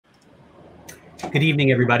Good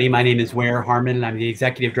evening, everybody. My name is Ware Harmon, and I'm the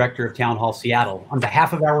Executive Director of Town Hall Seattle. On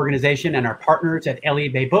behalf of our organization and our partners at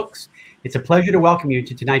Elliott Bay Books, it's a pleasure to welcome you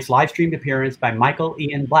to tonight's live-streamed appearance by Michael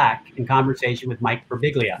Ian Black in conversation with Mike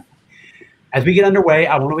Birbiglia. As we get underway,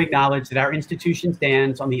 I want to acknowledge that our institution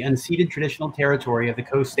stands on the unceded traditional territory of the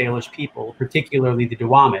Coast Salish people, particularly the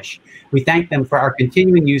Duwamish. We thank them for our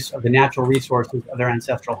continuing use of the natural resources of their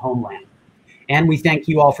ancestral homeland. And we thank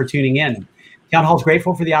you all for tuning in. Town Hall is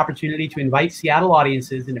grateful for the opportunity to invite Seattle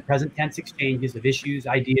audiences into present tense exchanges of issues,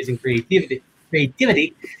 ideas, and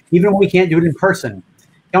creativity, even when we can't do it in person.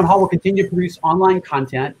 Town Hall will continue to produce online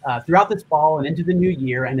content throughout this fall and into the new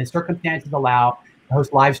year, and as circumstances allow, to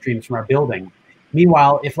host live streams from our building.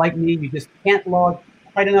 Meanwhile, if like me, you just can't log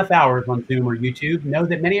quite enough hours on Zoom or YouTube, know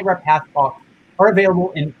that many of our past talks are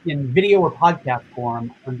available in video or podcast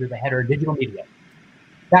form under the header Digital Media.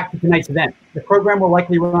 Back to tonight's event. The program will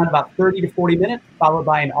likely run about 30 to 40 minutes, followed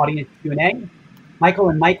by an audience Q&A. Michael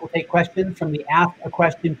and Mike will take questions from the Ask a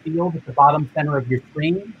Question field at the bottom center of your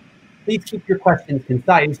screen. Please keep your questions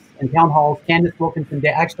concise, and Town Hall's Candace Wilkinson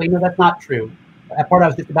actually, no, that's not true. That part I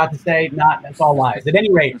was just about to say, that's all lies. At any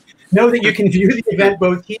rate, know that you can view the event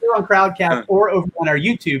both here on Crowdcast or over on our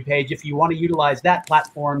YouTube page if you want to utilize that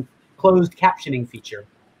platform's closed captioning feature.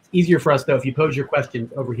 It's easier for us, though, if you pose your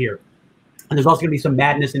questions over here. And there's also going to be some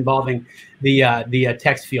madness involving the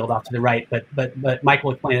text field off to the right, but Mike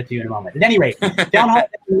will explain it to you in a moment. At any rate, Town Hall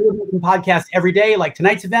podcasts every day, like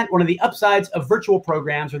tonight's event. One of the upsides of virtual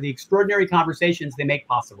programs are the extraordinary conversations they make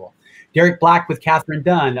possible. Derek Black with Catherine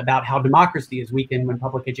Dunn about how democracy is weakened when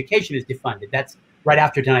public education is defunded. That's right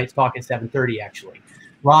after tonight's talk at 7:30, actually.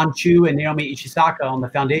 Ron Chu and Naomi Ishisaka on the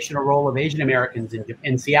foundational role of Asian Americans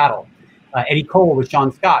in Seattle. Eddie Cole with Sean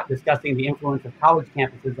Scott discussing the influence of college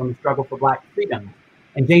campuses on the struggle for Black freedom,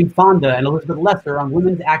 and James Fonda and Elizabeth Lesser on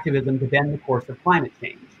women's activism to bend the course of climate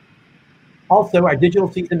change. Also, our digital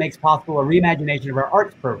season makes possible a reimagination of our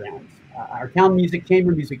arts programs. Our Town Music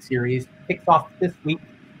Chamber Music Series kicks off this week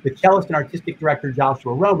with cellist and artistic director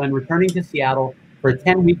Joshua Roman returning to Seattle for a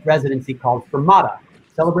 10-week residency called Fermata,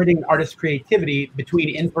 celebrating an artist's creativity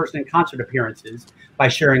between in-person concert appearances by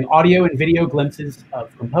sharing audio and video glimpses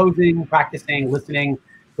of composing, practicing, listening,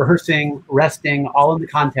 rehearsing, resting, all in the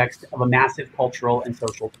context of a massive cultural and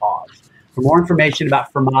social cause. For more information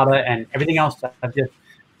about Fermata and everything else I've just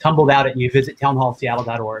tumbled out at you, visit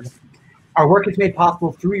townhallseattle.org. Our work is made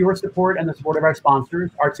possible through your support and the support of our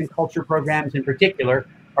sponsors. Arts and culture programs in particular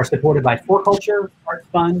are supported by For Culture, Arts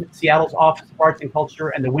Fund, Seattle's Office of Arts and Culture,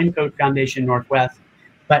 and the Wincote Foundation Northwest.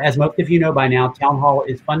 But as most of you know by now, Town Hall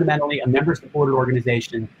is fundamentally a member-supported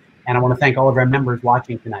organization, and I want to thank all of our members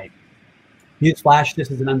watching tonight. Newsflash, this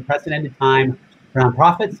is an unprecedented time for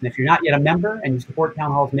nonprofits, and if you're not yet a member and you support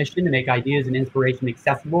Town Hall's mission to make ideas and inspiration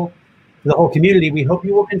accessible to the whole community, we hope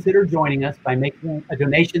you will consider joining us by making a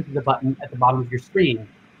donation to the button at the bottom of your screen.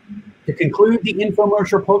 To conclude the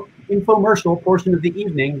infomercial portion of the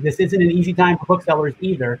evening, this isn't an easy time for booksellers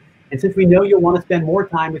either, and since we know you'll want to spend more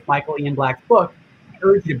time with Michael Ian Black's book,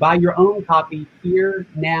 urge you to buy your own copy here,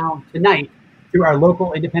 now, tonight through our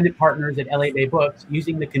local independent partners at Elliott Bay Books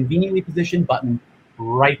using the conveniently positioned button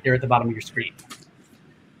right there at the bottom of your screen.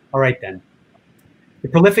 All right, then. The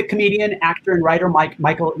prolific comedian, actor, and writer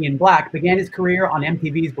Michael Ian Black began his career on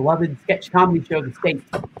MTV's beloved sketch comedy show, The State.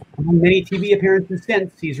 Among many TV appearances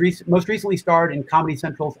since, he's most recently starred in Comedy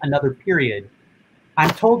Central's Another Period. I'm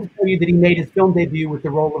told to tell you that he made his film debut with the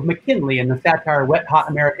role of McKinley in the satire Wet Hot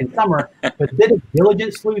American Summer, but did a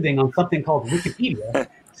diligent sleuthing on something called Wikipedia,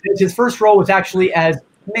 since his first role was actually as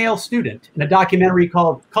male student in a documentary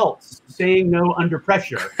called Cults, Saying No Under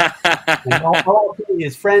Pressure. And all I'll tell you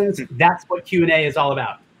is, friends, that's what Q&A is all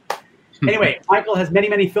about. Anyway, Michael has many,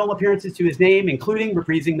 many film appearances to his name, including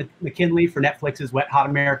reprising McKinley for Netflix's Wet Hot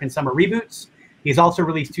American Summer reboots. He's also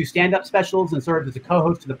released 2 stand-up specials and served as a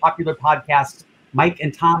co-host of the popular podcasts Mike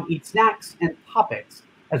and Tom Eat Snacks and Topics,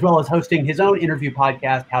 as well as hosting his own interview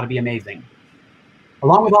podcast, How to Be Amazing.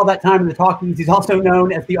 Along with all that time in the talkies, he's also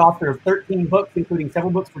known as the author of 13 books, including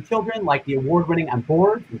several books for children, like the award-winning I'm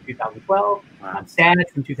Bored from 2012, I'm Sad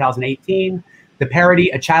from 2018, the parody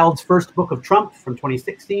A Child's First Book of Trump from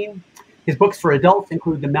 2016. His books for adults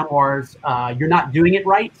include the memoirs You're Not Doing It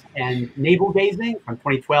Right and Navel Gazing from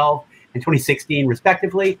 2012 and 2016,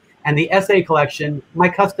 respectively, and the essay collection My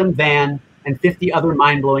Custom Van, and 50 other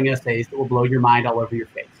mind-blowing essays that will blow your mind all over your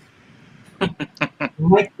face.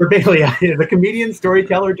 Mike Birbiglia is a comedian,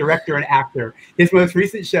 storyteller, director, and actor. His most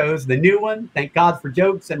recent shows, the new one, Thank God for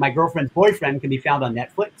Jokes, and My Girlfriend's Boyfriend, can be found on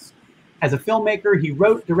Netflix. As a filmmaker, he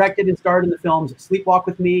wrote, directed, and starred in the films Sleepwalk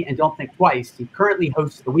with Me and Don't Think Twice. He currently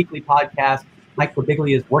hosts the weekly podcast, Mike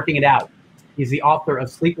Birbiglia's Working It Out. He's the author of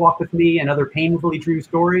Sleepwalk with Me and Other Painfully True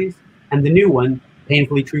Stories, and the new one,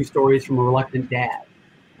 Painfully True Stories from a Reluctant Dad.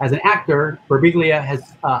 As an actor, Birbiglia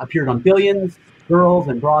has appeared on Billions, Girls,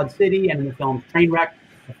 and Broad City, and in the films Trainwreck,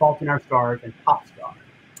 The Fault in Our Stars, and Pop Star.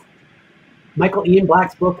 Michael Ian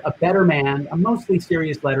Black's book, A Better Man, a mostly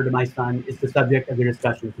serious letter to my son, is the subject of the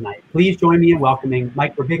discussion tonight. Please join me in welcoming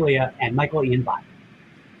Mike Birbiglia and Michael Ian Black.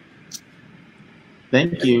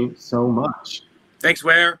 Thank you so much. Thanks,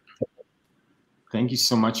 Ware. Thank you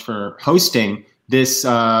so much for hosting this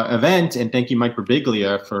event, and thank you, Mike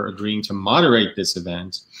Birbiglia, for agreeing to moderate this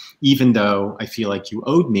event, even though I feel like you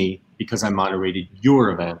owed me because I moderated your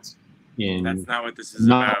event. That's not what this is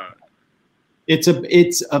about. It's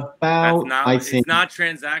about, I think. It's not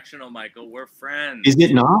transactional, Michael. We're friends. Is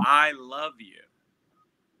it not? I love you.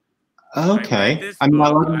 Okay. I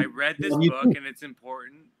read this book, and it's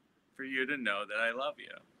important for you to know that I love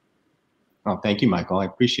you. Oh, thank you, Michael. I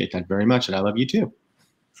appreciate that very much, and I love you too.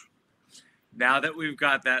 Now that we've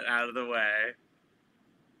got that out of the way,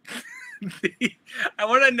 I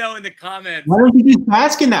want to know in the comments. Why don't you just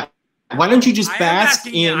bask in that? Why don't you just bask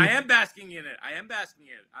in? I am basking in it. I am basking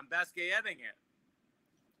in it. I'm basketing it.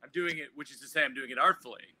 I'm doing it, which is to say, I'm doing it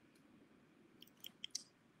artfully.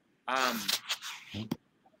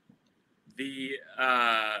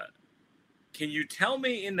 Can you tell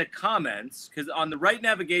me in the comments, because on the right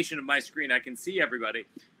navigation of my screen, I can see everybody.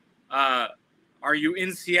 Are you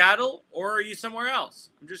in Seattle or are you somewhere else?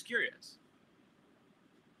 I'm just curious.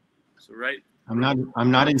 So I'm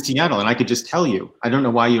not in Seattle, and I could just tell you. I don't know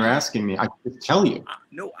why you're asking me. I could tell you.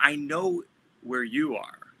 No, I know where you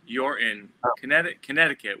are. You're in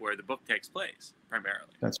Connecticut, where the book takes place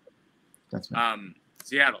primarily. That's right.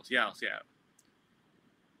 Seattle.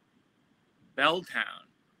 Belltown.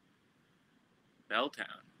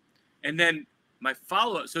 And then my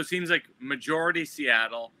follow-up, so it seems like majority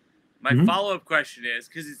Seattle. My follow-up question is,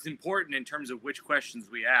 because it's important in terms of which questions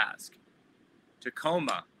we ask.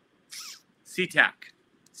 Tacoma, SeaTac,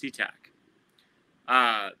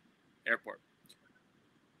 airport.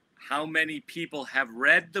 How many people have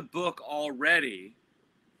read the book already?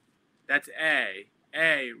 That's A.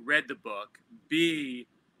 A, read the book. B,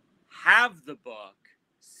 have the book.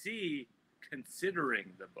 C,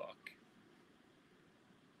 considering the book.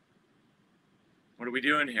 What are we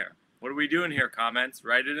doing here? What are we doing here? Comments?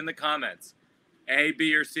 Write it in the comments. A,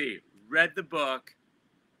 B, or C. Read the book.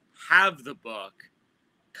 Have the book.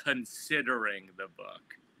 Considering the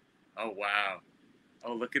book. Oh, wow.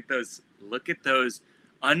 Oh, look at those. Look at those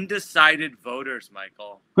undecided voters,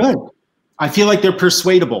 Michael. Good. I feel like they're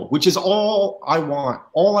persuadable, which is all I want.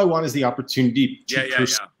 All I want is the opportunity to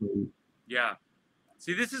persuade. Yeah.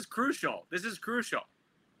 See, this is crucial.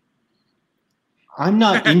 I'm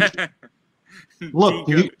not Look,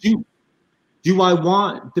 do I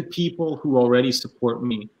want the people who already support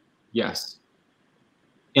me? Yes.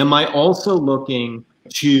 Am I also looking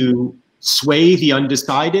to sway the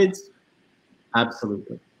undecideds?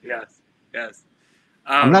 Absolutely. Yes.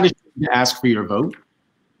 I'm not ashamed to ask for your vote.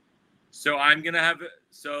 So I'm gonna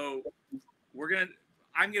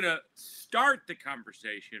start the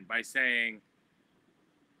conversation by saying,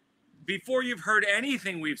 before you've heard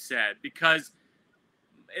anything we've said, because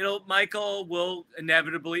Michael will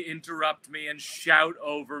inevitably interrupt me and shout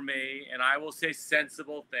over me, and I will say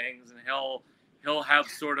sensible things, and he'll have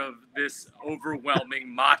sort of this overwhelming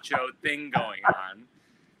macho thing going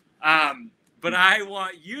on. But I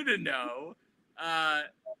want you to know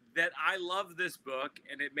that I love this book,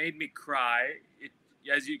 and it made me cry.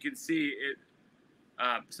 As you can see,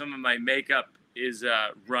 some of my makeup is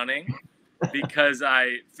running because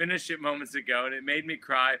I finished it moments ago, and it made me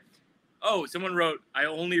cry. Oh, someone wrote, I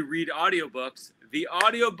only read audiobooks. The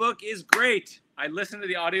audiobook is great. I listened to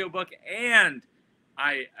the audiobook, and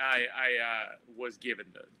I was given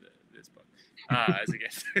this book as a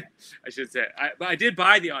gift. I should say. I did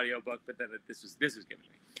buy the audiobook, but then this was given to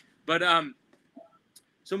me. But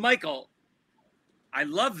so Michael, I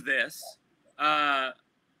love this. I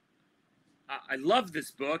love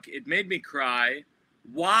this book. It made me cry.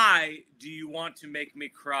 Why do you want to make me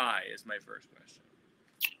cry? Is my first question.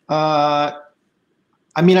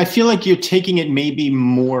 I mean, I feel like you're taking it maybe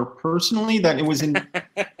more personally than it was in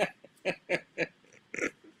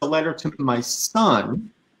a letter to my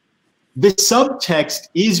son. The subtext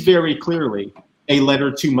is very clearly a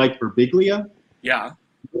letter to Mike Birbiglia. Yeah.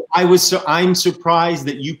 I'm surprised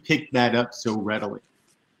that you picked that up so readily.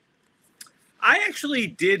 I actually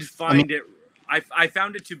did find it. I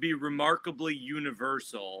found it to be remarkably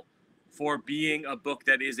universal for being a book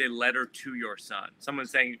that is a letter to your son.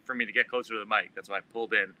 Someone's saying for me to get closer to the mic. That's why I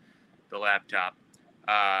pulled in the laptop.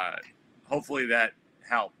 Hopefully that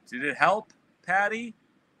helped. Did it help? Patty?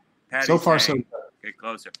 Patty's So far, so saying, good. get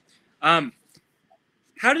closer.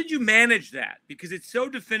 How did you manage that? Because it's so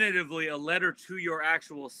definitively a letter to your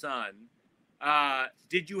actual son.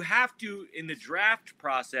 Did you have to, in the draft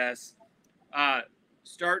process,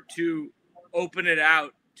 start to open it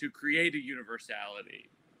out to create a universality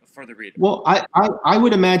for the reader? Well, I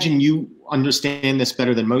would imagine you understand this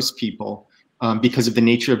better than most people, because of the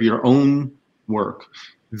nature of your own work,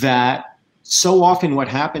 that so often what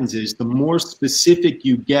happens is the more specific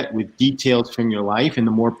you get with details from your life and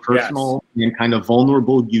the more personal and kind of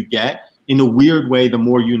vulnerable you get, in a weird way, the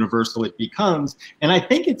more universal it becomes. And I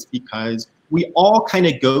think it's because we all kind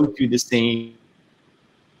of go through the same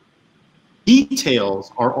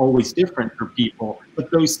details are always different for people, but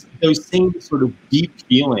those same sort of deep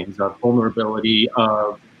feelings of vulnerability,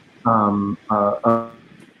 of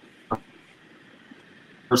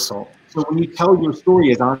universal. So when you tell your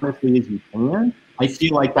story as honestly as you can, I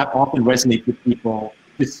feel like that often resonates with people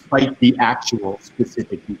despite the actual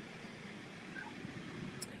specific details.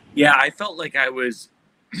 Yeah, I felt like I was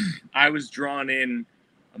drawn in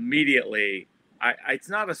immediately. It's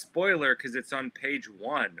not a spoiler because it's on page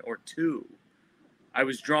 1 or 2. I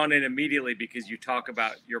was drawn in immediately because you talk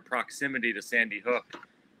about your proximity to Sandy Hook,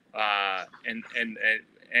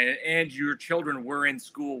 and your children were in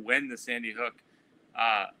school when the Sandy Hook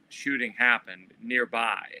shooting happened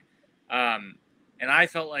nearby, and I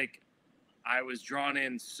felt like I was drawn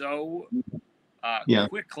in so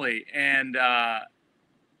quickly. And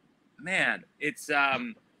man, it's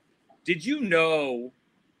did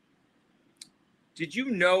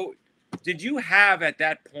you have at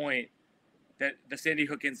that point that the Sandy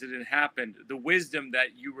Hook incident happened, the wisdom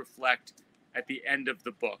that you reflect at the end of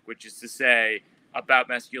the book, which is to say about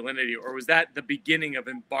masculinity, or was that the beginning of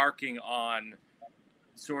embarking on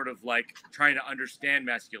sort of like trying to understand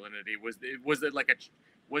masculinity? Was it like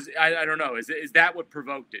I don't know. Is that what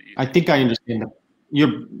provoked it? I think I understand.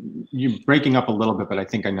 You're breaking up a little bit, but I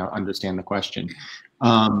think I understand the question.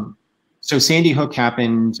 So Sandy Hook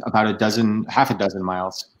happened about half a dozen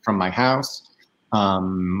miles from my house.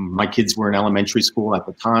 My kids were in elementary school at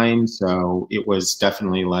the time, so it was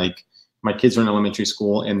definitely like my kids are in elementary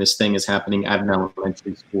school and this thing is happening at an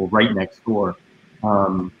elementary school right next door.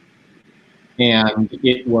 And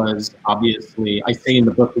it was obviously, I say in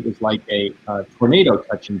the book, it was like a tornado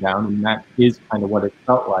touching down, and that is kind of what it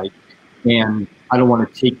felt like. And I don't want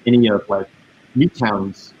to take any of like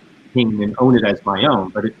Newtown's pain and own it as my own,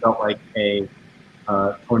 but it felt like a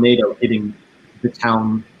tornado hitting the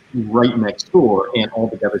town right next door, and all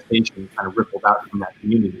the devastation kind of rippled out from that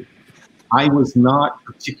community. I was not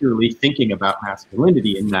particularly thinking about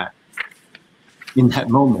masculinity in that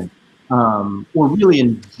moment, or really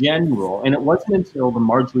in general. And it wasn't until the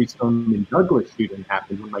Marjorie Stoneman Douglas shooting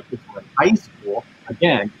happened, when my kids were in high school.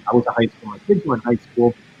 Again, I was in high school, my kids were in high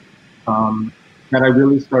school, that I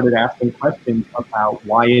really started asking questions about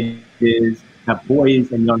why it is that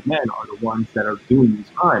boys and young men are the ones that are doing these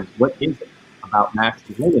crimes. What is it about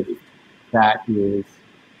masculinity that is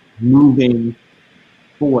moving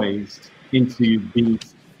boys into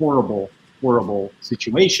these horrible, horrible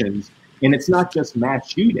situations? And it's not just mass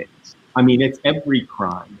shootings. I mean, it's every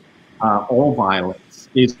crime. All violence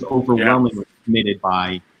is overwhelmingly committed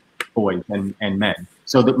by boys and men.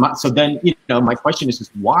 So then, my question is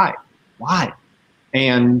just why? Why?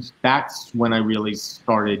 And that's when I really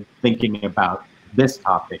started thinking about this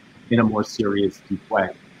topic in a more serious, deep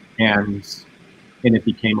way. And it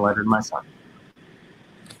became a letter to my son.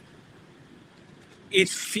 It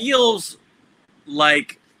feels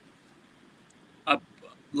like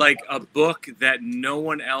a book that no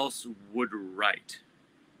one else would write.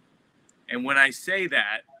 And when I say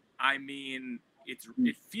that, I mean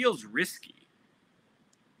it feels risky.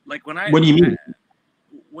 Like what do you mean?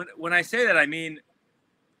 When I say that, I mean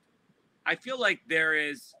I feel like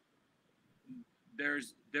there's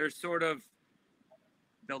sort of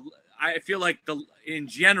I feel like in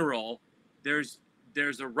general there's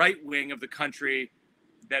a right wing of the country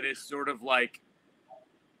that is sort of like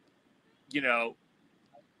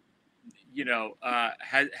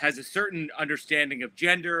has a certain understanding of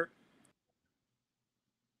gender.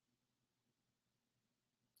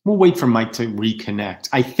 We'll wait for Mike to reconnect.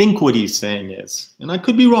 I think what he's saying is, and I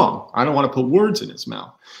could be wrong, I don't want to put words in his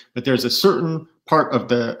mouth, but there's a certain part of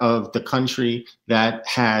the country that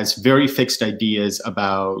has very fixed ideas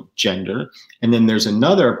about gender, and then there's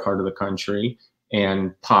another part of the country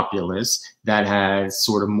and populace that has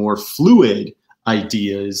sort of more fluid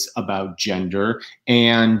ideas about gender.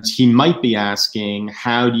 And he might be asking,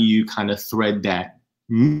 how do you kind of thread that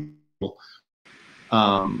and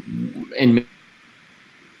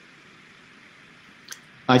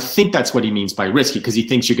I think that's what he means by risky, because he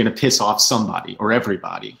thinks you're going to piss off somebody or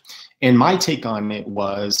everybody. And my take on it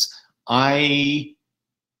was, I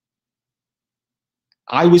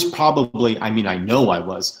was probably, I mean, I know I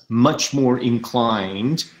was much more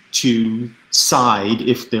inclined to side,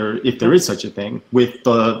 if there is such a thing, with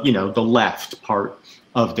the, you know, the left part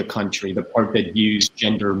of the country, the part that views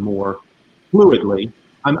gender more fluidly.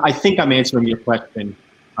 I think I'm answering your question.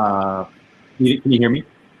 Can you hear me?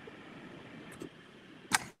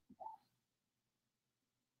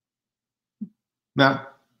 No,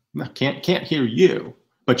 can't hear you,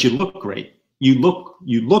 but you look great. You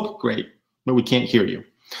look great, but we can't hear you,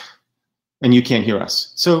 and you can't hear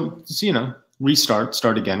us. So, you know, restart,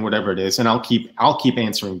 start again, whatever it is, and I'll keep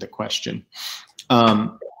answering the question.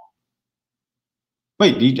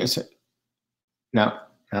 Wait, you just said no.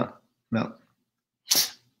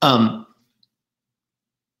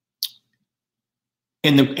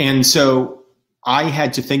 And so I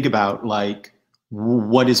had to think about, like,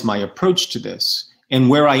 what is my approach to this? And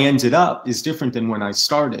where I ended up is different than when I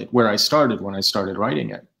started, when I started writing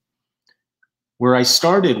it. Where I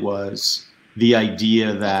started was the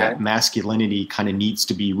idea that masculinity kind of needs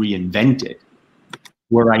to be reinvented.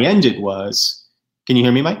 Where I ended was, can you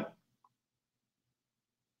hear me, Mike?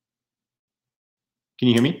 Can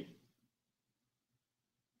you hear me?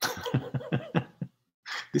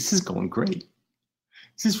 This is going great.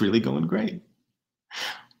 This is really going great.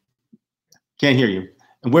 Can't hear you.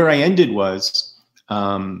 And where I ended was,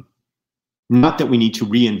 not that we need to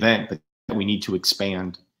reinvent, but that we need to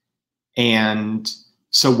expand. And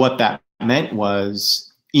so what that meant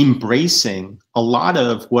was embracing a lot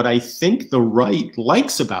of what I think the right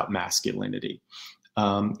likes about masculinity.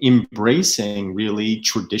 Embracing really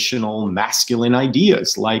traditional masculine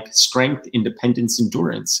ideas like strength, independence,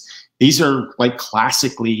 endurance. These are like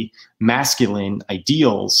classically masculine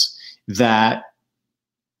ideals that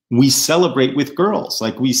we celebrate with girls.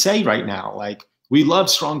 Like we say right now, like, we love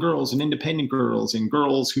strong girls and independent girls and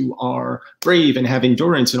girls who are brave and have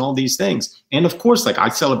endurance and all these things. And of course, like, I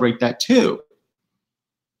celebrate that too.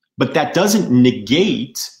 But that doesn't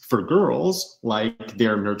negate for girls, like,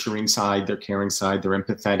 their nurturing side, their caring side, their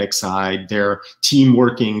empathetic side, their team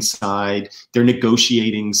working side, their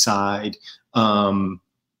negotiating side.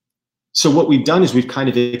 So what we've done is we've kind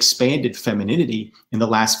of expanded femininity in the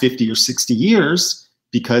last 50 or 60 years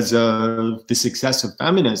because of the success of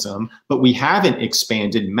feminism, but we haven't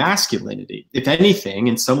expanded masculinity. If anything,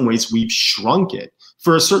 in some ways, we've shrunk it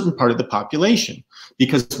for a certain part of the population.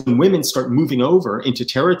 Because when women start moving over into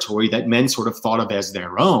territory that men sort of thought of as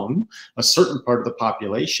their own, a certain part of the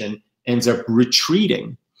population ends up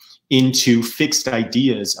retreating into fixed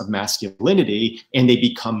ideas of masculinity, and they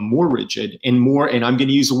become more rigid and more, and I'm going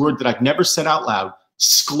to use a word that I've never said out loud,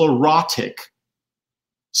 sclerotic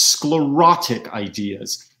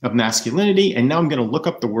ideas of masculinity. And now I'm going to look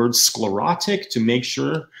up the word sclerotic to make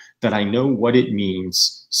sure that I know what it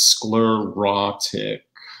means. Sclerotic.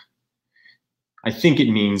 I think it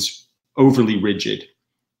means overly rigid,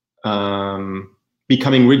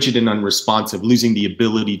 becoming rigid and unresponsive, losing the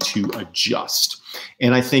ability to adjust.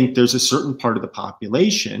 And I think there's a certain part of the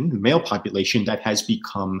population, the male population, that has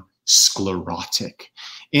become sclerotic.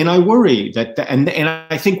 And I worry that, and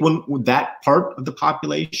I think when that part of the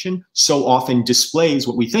population so often displays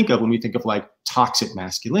what we think of when we think of like toxic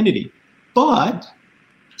masculinity, but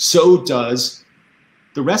so does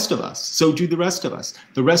the rest of us. So do the rest of us.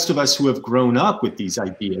 The rest of us who have grown up with these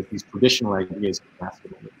ideas, these traditional ideas of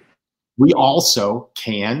masculinity. We also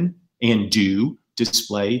can and do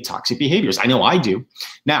display toxic behaviors. I know I do.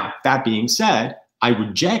 Now, that being said, I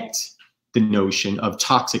reject the notion of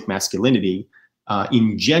toxic masculinity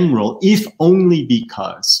in general, if only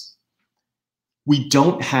because we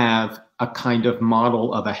don't have a kind of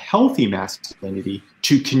model of a healthy masculinity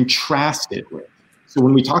to contrast it with. So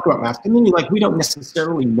when we talk about masculinity, like, we don't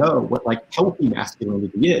necessarily know what like healthy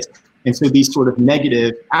masculinity is. And so these sort of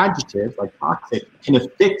negative adjectives like toxic can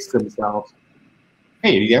affix themselves.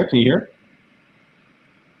 Hey, are you there? Can you hear?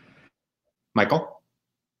 Michael?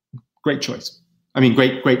 Great choice. I mean,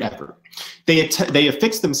 great effort. They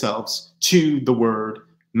affix themselves to the word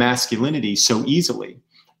masculinity so easily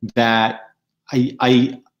that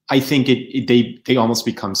I think they almost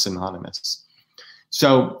become synonymous.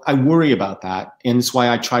 So I worry about that, and it's why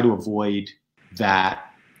I try to avoid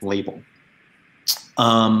that label.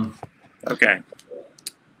 Okay.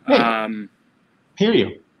 Hear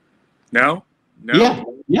you? No. Yeah.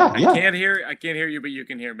 I can't hear you, but you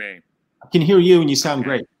can hear me. I can hear you, and you sound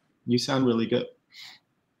great. You sound really good.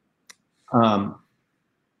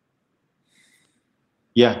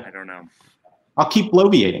 Yeah. I don't know. I'll keep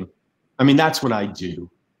bloviating. I mean, that's what I do.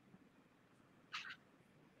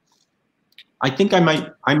 I think I might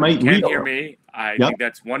You read can hear them. me. I Yep. think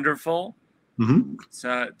that's wonderful. Mm-hmm.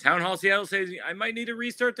 So Town Hall Seattle says I might need to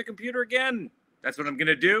restart the computer again. That's what I'm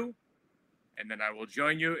gonna do, and then I will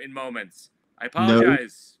join you in moments. I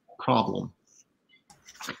apologize. No problem.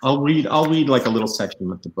 I'll read like a little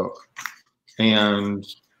section of the book. And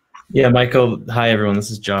yeah, Michael, hi everyone.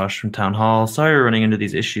 This is Josh from Town Hall. Sorry we're running into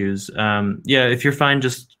these issues. Yeah, if you're fine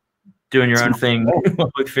just doing your own thing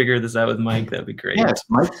while we figure this out with Mike, that'd be great. yeah, it's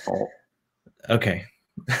my fault. Okay.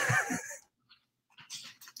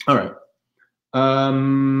 All right.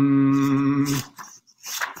 I'm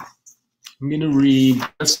going to read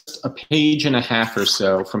just a page and a half or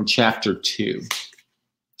so from chapter 2.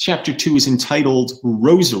 Chapter 2 is entitled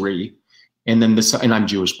Rosary, and then and I'm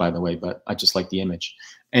Jewish, by the way, but I just like the image.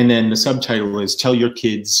 And then the subtitle is Tell Your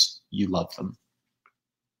Kids You Love Them.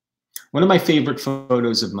 One of my favorite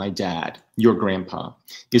photos of my dad, your grandpa,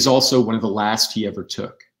 is also one of the last he ever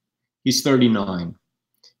took. He's 39.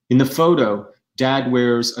 In the photo, Dad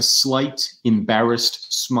wears a slight,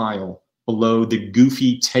 embarrassed smile below the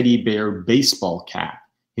goofy teddy bear baseball cap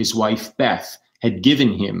his wife, Beth, had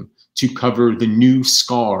given him to cover the new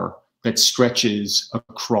scar that stretches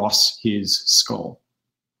across his skull.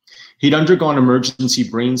 He'd undergone emergency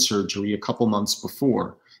brain surgery a couple months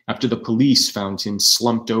before, after the police found him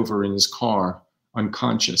slumped over in his car,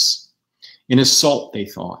 unconscious. An assault, they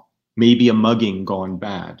thought, maybe a mugging gone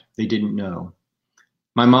bad. They didn't know.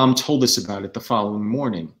 My mom told us about it the following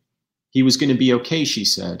morning. He was going to be okay, she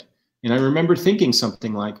said. And I remember thinking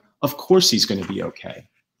something like, of course he's going to be okay.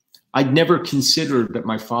 I'd never considered that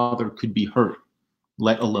my father could be hurt,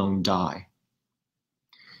 let alone die.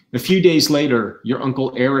 A few days later, your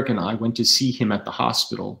Uncle Eric and I went to see him at the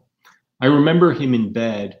hospital. I remember him in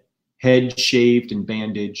bed, head shaved and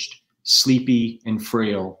bandaged, sleepy and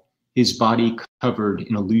frail, his body covered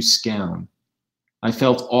in a loose gown. I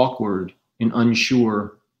felt awkward and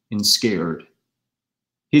unsure and scared.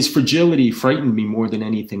 His fragility frightened me more than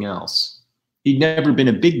anything else. He'd never been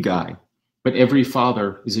a big guy, but every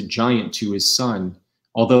father is a giant to his son,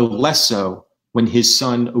 although less so when his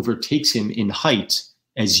son overtakes him in height,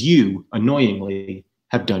 as you, annoyingly,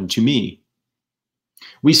 have done to me.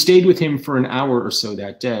 We stayed with him for an hour or so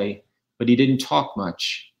that day, but he didn't talk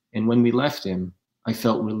much, and when we left him, I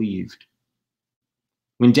felt relieved.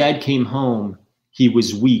 When Dad came home, he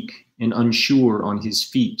was weak and unsure on his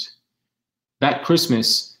feet. That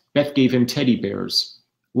Christmas, Beth gave him teddy bears,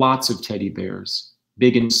 lots of teddy bears,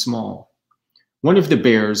 big and small. One of the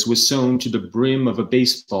bears was sewn to the brim of a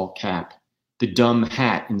baseball cap, the dumb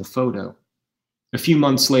hat in the photo. A few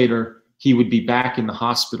months later, he would be back in the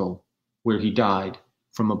hospital where he died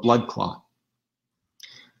from a blood clot.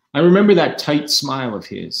 I remember that tight smile of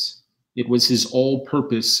his. It was his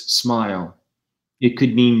all-purpose smile. It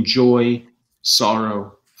could mean joy,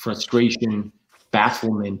 sorrow, frustration,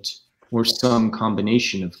 bafflement, or some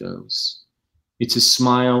combination of those. It's a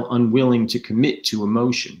smile unwilling to commit to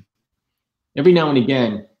emotion. Every now and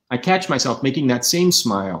again, I catch myself making that same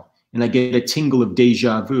smile, and I get a tingle of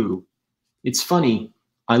déjà vu. It's funny,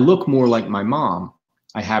 I look more like my mom.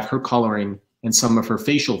 I have her coloring and some of her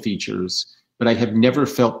facial features, but I have never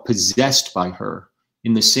felt possessed by her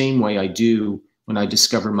in the same way I do when I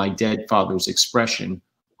discover my dead father's expression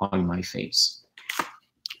on my face.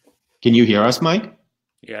 Can you hear us, Mike?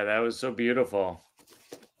 Yeah, that was so beautiful.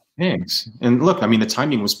 Thanks. And look, I mean, the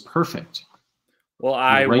timing was perfect. Well,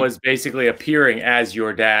 I was basically appearing as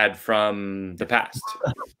your dad from the past.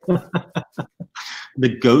 The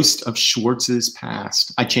ghost of Schwartz's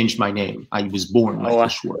past. I changed my name. I was born Michael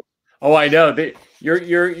Schwartz. Oh, I know.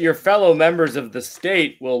 Your fellow members of the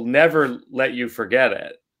state will never let you forget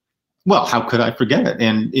it. Well, how could I forget it?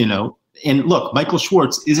 And, you know, and look, Michael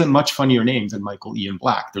Schwartz is a much funnier name than Michael Ian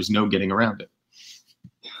Black. There's no getting around it.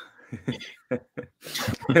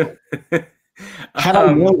 Had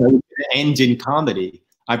I known I was going to end in comedy,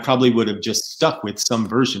 I probably would have just stuck with some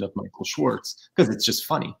version of Michael Schwartz because it's just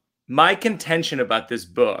funny. My contention about this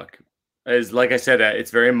book is, like I said,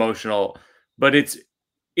 it's very emotional, but it's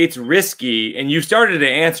risky. And you started to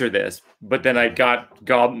answer this, but then I got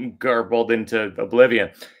garbled into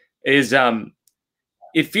oblivion.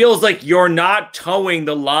 It feels like you're not towing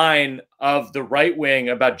the line of the right wing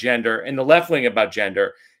about gender and the left wing about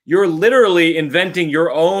gender. You're literally inventing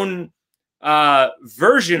your own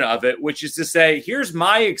version of it, which is to say, here's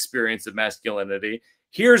my experience of masculinity.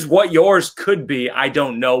 Here's what yours could be. I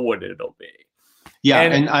don't know what it'll be. Yeah,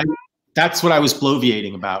 and that's what I was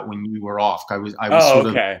bloviating about when you were off. I was sort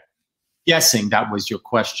of guessing that was your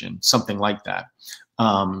question, something like that.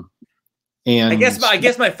 And I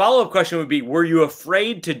guess my follow-up question would be, were you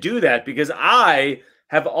afraid to do that? Because I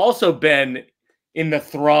have also been in the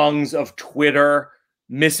throngs of Twitter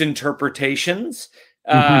misinterpretations.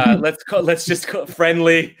 Let's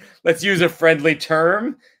use a friendly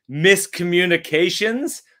term,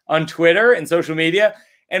 miscommunications on Twitter and social media.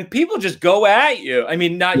 And people just go at you. I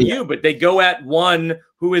mean, not you, but they go at one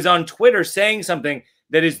who is on Twitter saying something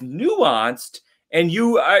that is nuanced. And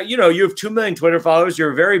you have 2 million Twitter followers.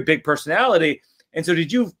 You're a very big personality. And so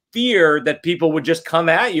did you fear that people would just come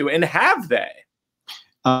at you, and have they?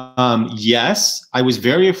 Yes, I was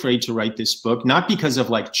very afraid to write this book, not because of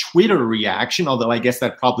like Twitter reaction, although I guess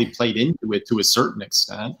that probably played into it to a certain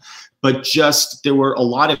extent, but just there were a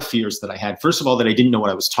lot of fears that I had. First of all, that I didn't know what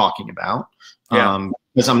I was talking about.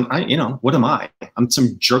 Because what am I? I'm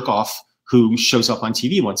some jerk off who shows up on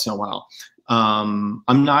TV once in a while. I'm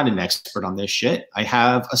not an expert on this shit. I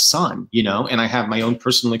have a son, and I have my own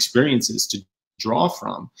personal experiences to draw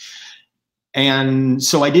from. And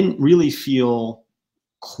so I didn't really feel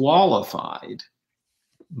qualified,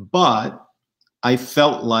 but I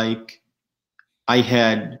felt like I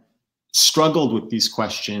had struggled with these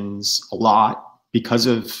questions a lot because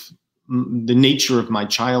of the nature of my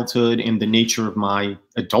childhood and the nature of my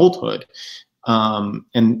adulthood,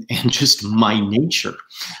 and just my nature.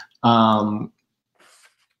 And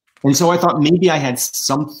so I thought maybe I had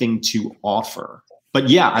something to offer. But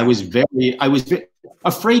yeah, I was very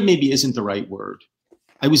afraid, maybe isn't the right word.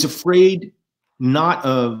 I was afraid not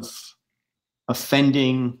of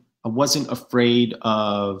offending. I wasn't afraid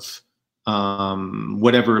of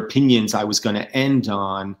whatever opinions I was going to end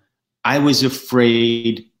on. I was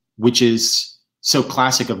afraid, which is so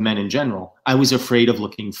classic of men in general, I was afraid of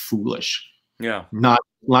looking foolish. Yeah. Not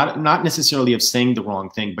necessarily of saying the wrong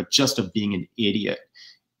thing, but just of being an idiot.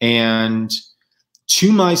 And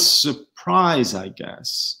to my surprise, I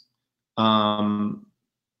guess,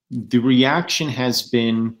 the reaction has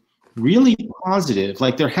been really positive.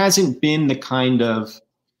 Like there hasn't been the kind of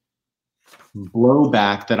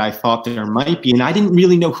blowback that I thought there might be, and I didn't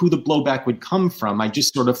really know who the blowback would come from. I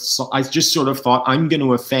just sort of thought I'm going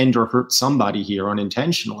to offend or hurt somebody here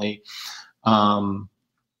unintentionally,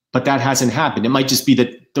 but that hasn't happened. It might just be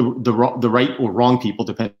that the right or wrong people,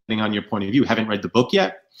 depending on your point of view, haven't read the book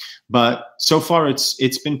yet. But so far,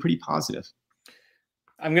 it's been pretty positive.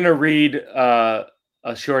 I'm going to read a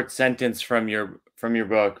short sentence from your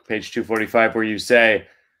book, page 245, where you say,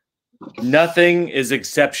 "Nothing is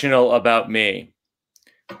exceptional about me,"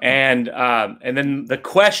 and then the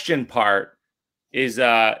question part is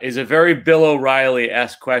a very Bill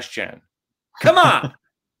O'Reilly-esque question. Come on,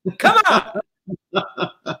 come on.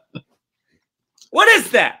 What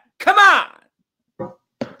is that? Come on.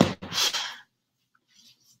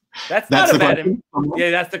 That's not a bad.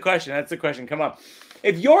 Yeah, that's the question. That's the question. Come on.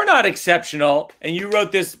 If you're not exceptional and you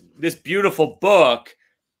wrote this beautiful book,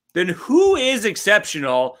 then who is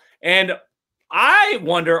exceptional? And I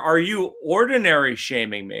wonder, are you ordinary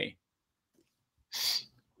shaming me?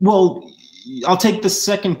 Well, I'll take the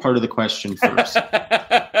second part of the question first.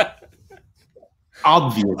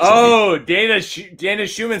 Obviously. Oh, Dana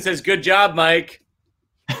Schumann says, "Good job, Mike."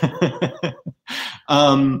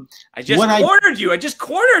 I just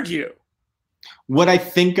cornered you. What I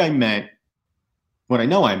think I meant, what I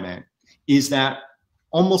know I meant, is that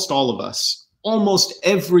almost all of us, almost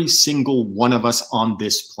every single one of us on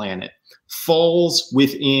this planet falls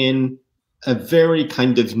within a very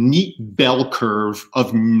kind of neat bell curve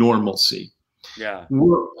of normalcy. Yeah.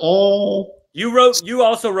 We're all... You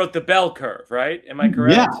also wrote The Bell Curve, right? Am I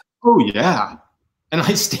correct? Yeah. Oh, yeah. And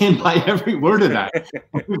I stand by every word of that.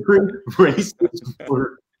 Every racist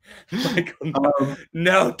word. Michael,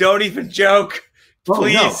 no, don't even joke.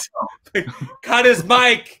 Please. No. Cut his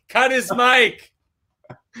mic. Cut his mic.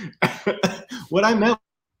 What I meant,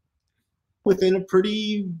 within a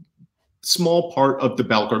pretty small part of the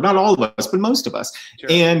bell curve, not all of us, but most of us. Sure.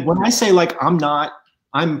 And when I say like,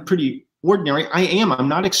 I'm pretty ordinary, I'm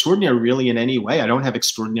not extraordinary really in any way. I don't have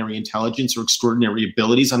extraordinary intelligence or extraordinary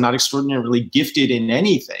abilities. I'm not extraordinarily gifted in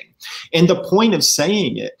anything. And the point of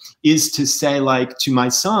saying it is to say, like, to my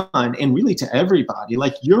son and really to everybody,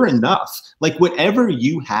 like, you're enough. Like, whatever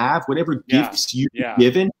you have, whatever gifts you've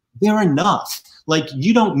given, they're enough. Like,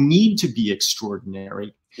 you don't need to be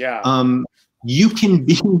extraordinary. Yeah. You can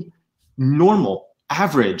be normal,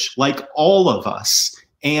 average, like all of us,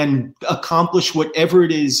 and accomplish whatever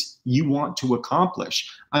it is you want to accomplish.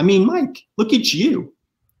 I mean, Mike, look at you.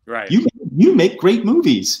 Right. You make great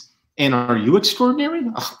movies. And are you extraordinary?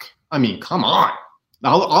 Oh, I mean, come on.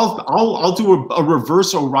 I'll do a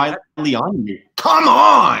reverse O'Reilly on you. Come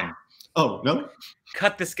on. Oh, no.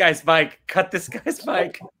 Cut this guy's mic. Cut this guy's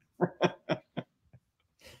mic.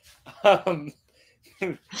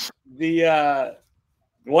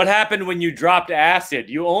 What happened when you dropped acid?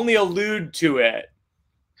 You only allude to it.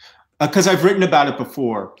 Because I've written about it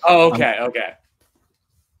before. Oh, okay, okay.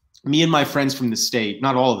 Me and my friends from the state,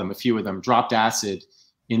 not all of them, a few of them, dropped acid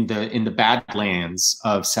in the Badlands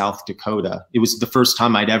of South Dakota. It was the first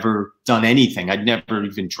time I'd ever done anything. I'd never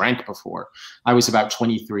even drank before. I was about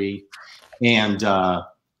 23, and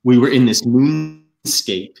we were in this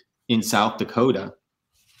moonscape in South Dakota,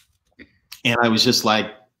 and I was just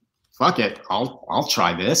like, "Fuck it, I'll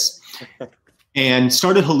try this," and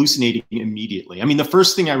started hallucinating immediately. I mean, the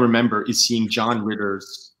first thing I remember is seeing John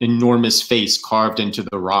Ritter's enormous face carved into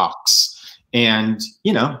the rocks. And,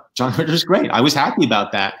 you know, John Ritter's great. I was happy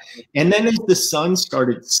about that. And then as the sun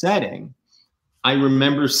started setting, I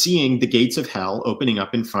remember seeing the gates of hell opening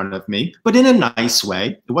up in front of me, but in a nice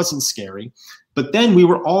way. It wasn't scary. But then we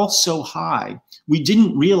were all so high, we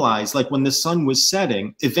didn't realize, like, when the sun was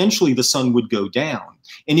setting, eventually the sun would go down.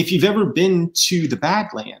 And if you've ever been to the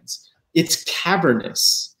Badlands, it's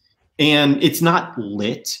cavernous and it's not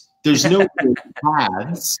lit. There's no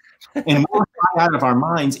paths. And we're high out of our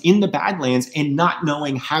minds in the Badlands and not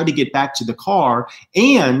knowing how to get back to the car.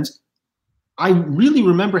 And I really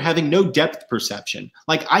remember having no depth perception.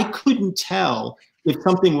 Like, I couldn't tell if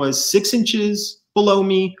something was 6 inches below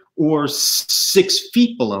me or 6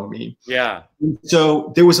 feet below me. Yeah.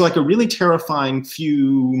 So there was like a really terrifying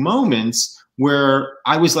few moments where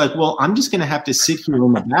I was like, well, I'm just going to have to sit here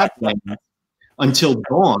in the Badlands until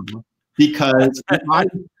dawn, because if I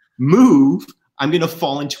move, I'm going to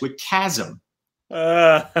fall into a chasm.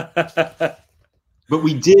 But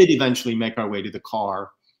we did eventually make our way to the car.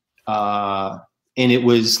 And it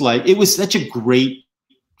was such a great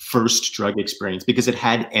first drug experience because it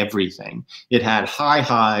had everything. It had high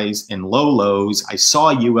highs and low lows. I saw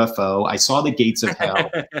a UFO. I saw the gates of hell.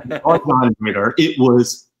 It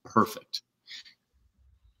was perfect.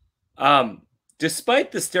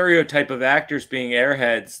 Despite the stereotype of actors being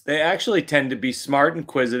airheads, they actually tend to be smart,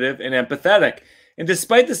 inquisitive, and empathetic. And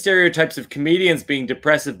despite the stereotypes of comedians being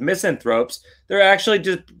depressive misanthropes, they're actually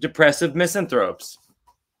depressive misanthropes.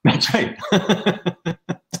 That's right.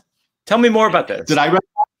 Tell me more about this. Did I write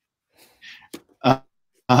that?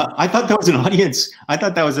 I thought that was an audience. I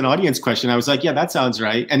thought that was an audience question. I was like, yeah, that sounds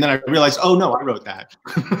right. And then I realized, oh no, I wrote that.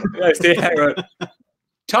 I wrote,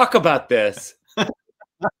 talk about this.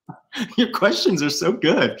 Your questions are so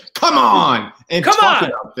good. Come on and talk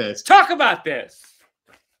about this. Talk about this.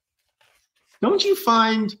 Don't you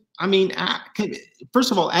find, I mean,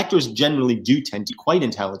 first of all, actors generally do tend to be quite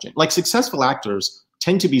intelligent. Like, successful actors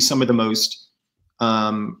tend to be some of the most,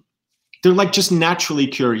 they're like just naturally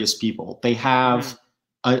curious people. They have,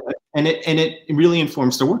 and it really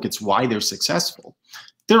informs their work. It's why they're successful.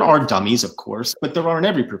 There are dummies, of course, but there are in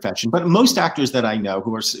every profession. But most actors that I know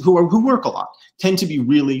who work a lot tend to be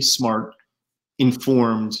really smart,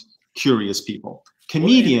 informed, curious people.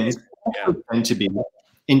 Comedians tend to be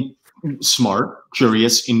smart,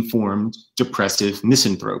 curious, informed, depressive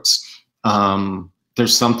misanthropes.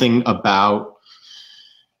 There's something about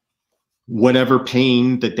whatever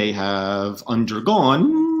pain that they have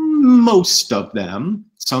undergone, most of them,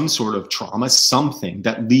 some sort of trauma, something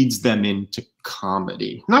that leads them into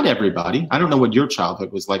comedy. Not everybody. I don't know what your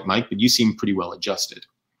childhood was like, Mike, but you seem pretty well adjusted.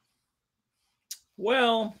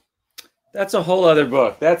 Well, that's a whole other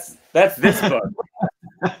book. That's this book.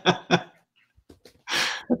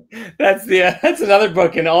 That's another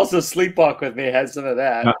book, and also Sleepwalk with Me has some of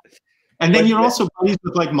that. And then you're also buddies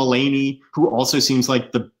with like Mulaney, who also seems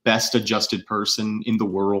like the best adjusted person in the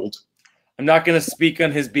world. I'm not going to speak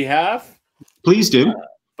on his behalf. Please do.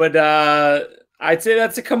 But I'd say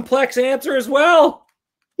that's a complex answer as well.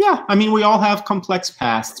 Yeah, I mean, we all have complex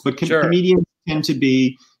pasts, but comedians tend to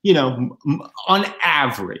be, you know, on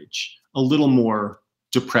average, a little more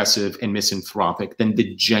depressive and misanthropic than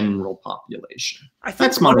the general population. I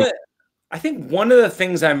think one of the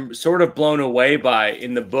things I'm sort of blown away by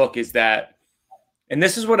in the book is that, and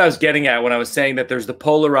this is what I was getting at when I was saying that there's the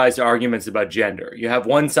polarized arguments about gender. You have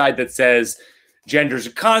one side that says gender is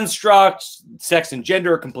a construct, sex and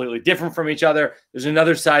gender are completely different from each other. There's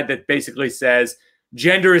another side that basically says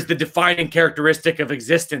gender is the defining characteristic of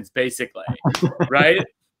existence, basically, right?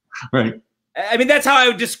 Right. I mean, that's how I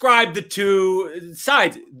would describe the two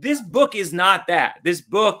sides. This book is not that. This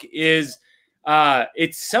book is,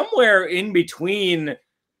 it's somewhere in between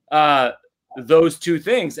those two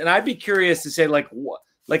things. And I'd be curious to say, like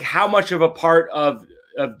how much of a part of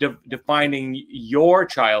defining your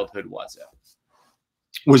childhood was it?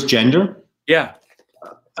 Was gender? Yeah.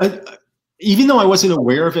 Even though I wasn't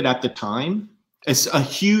aware of it at the time, it's a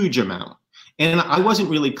huge amount. And I wasn't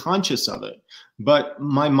really conscious of it. But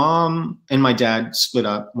my mom and my dad split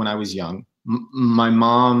up when I was young. my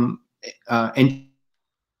mom and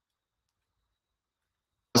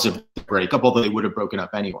a breakup, although they would have broken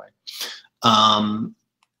up anyway. And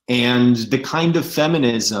the kind of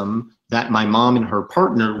feminism that my mom and her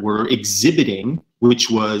partner were exhibiting, which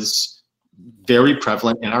was very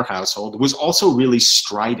prevalent in our household, was also really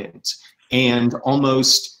strident and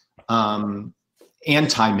almost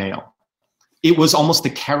anti-male. It was almost the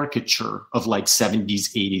caricature of like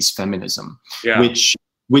 70s, 80s feminism,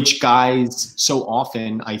 which guys so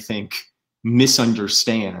often, I think,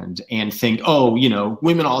 misunderstand and think, oh, you know,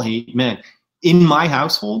 women all hate men. In my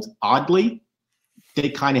household, oddly, they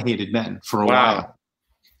kind of hated men for a while.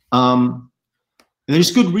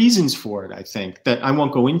 There's good reasons for it, I think, that I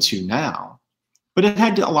won't go into now. But it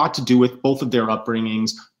had a lot to do with both of their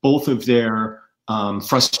upbringings, both of their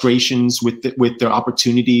frustrations with their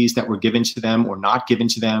opportunities that were given to them or not given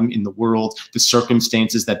to them in the world, the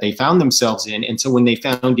circumstances that they found themselves in. And so when they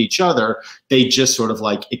found each other, they just sort of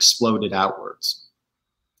like exploded outwards.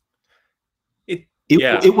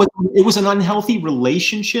 It was an unhealthy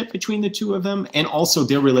relationship between the two of them. And also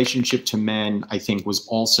their relationship to men, I think, was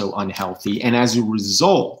also unhealthy. And as a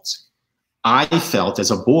result, I felt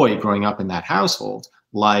as a boy growing up in that household,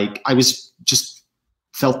 like I was just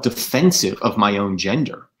felt defensive of my own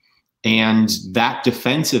gender. And that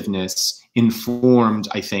defensiveness informed,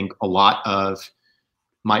 I think, a lot of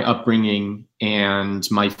my upbringing and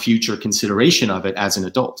my future consideration of it as an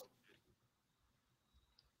adult.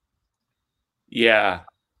 Yeah.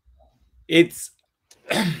 It's,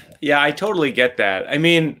 yeah, I totally get that. I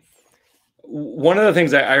mean, one of the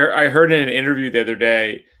things I heard in an interview the other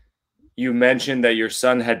day, you mentioned that your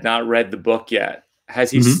son had not read the book yet.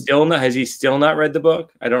 Has he still not read the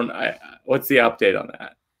book? What's the update on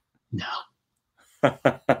that? No.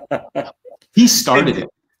 He started it.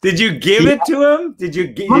 Did you give it to him? Did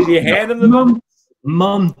you hand him the book?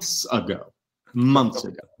 Months ago.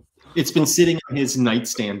 It's been sitting on his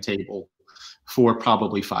nightstand table for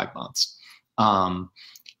probably 5 months.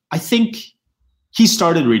 I think he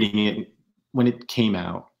started reading it when it came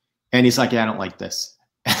out, and he's like, yeah, I don't like this.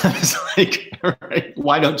 I was like, all right,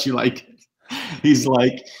 why don't you like it? He's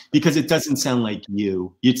like, because it doesn't sound like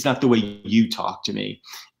you. It's not the way you talk to me.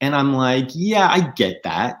 And I'm like, yeah, I get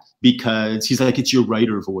that. Because he's like, it's your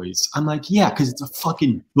writer voice. I'm like, yeah, because it's a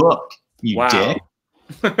fucking book, you dick.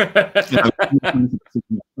 You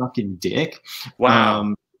fucking dick.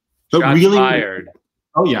 Wow. But shots really, fired.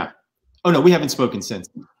 Oh yeah. Oh no, we haven't spoken since.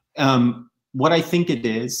 What I think it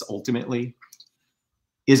is ultimately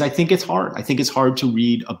is I think it's hard. I think it's hard to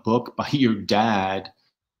read a book by your dad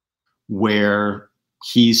where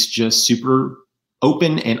he's just super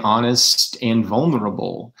open and honest and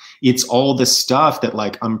vulnerable. It's all the stuff that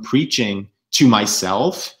like I'm preaching to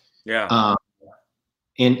myself. Yeah.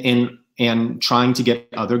 And trying to get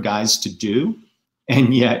other guys to do.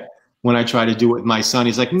 And yet when I try to do it with my son,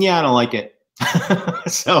 he's like, yeah, I don't like it.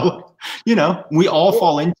 So, you know, we all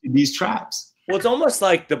fall into these traps. Well, it's almost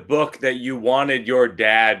like the book that you wanted your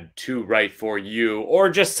dad to write for you, or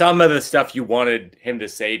just some of the stuff you wanted him to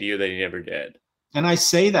say to you that he never did. And I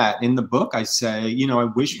say that in the book. I say, you know, I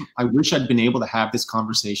wish I'd been able to have this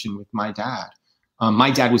conversation with my dad.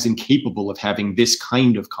 My dad was incapable of having this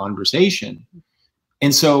kind of conversation.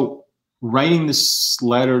 And so writing this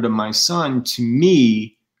letter to my son, to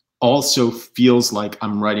me, also feels like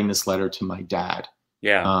I'm writing this letter to my dad.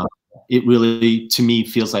 Yeah. It really, to me,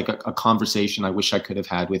 feels like a conversation I wish I could have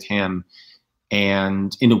had with him.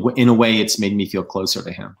 And in a way, it's made me feel closer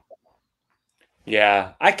to him.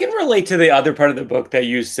 Yeah. I can relate to the other part of the book that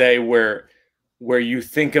you say where you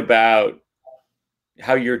think about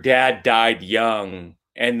how your dad died young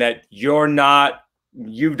and that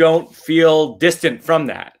you don't feel distant from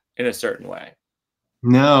that in a certain way.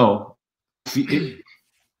 No.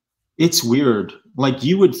 It's weird. Like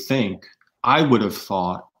you would think, I would have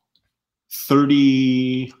thought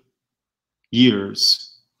 30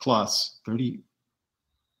 years plus, 30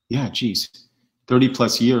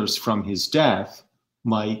 plus years from his death,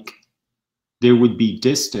 like there would be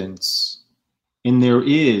distance, and there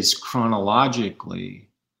is chronologically,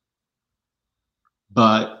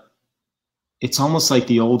 but it's almost like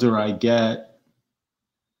the older I get,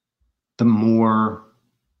 the more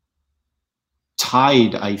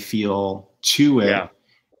tied I feel to it. Yeah.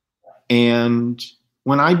 And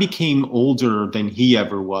when I became older than he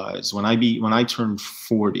ever was, when I turned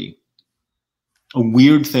 40, a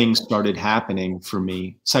weird thing started happening for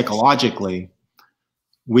me psychologically,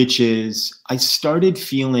 which is I started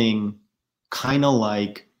feeling kind of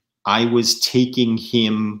like I was taking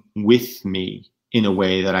him with me in a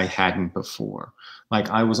way that I hadn't before. Like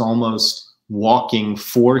I was almost walking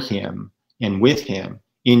for him and with him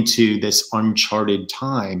into this uncharted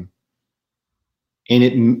time. And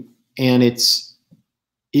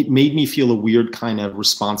it made me feel a weird kind of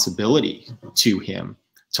responsibility to him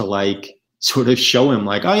to like sort of show him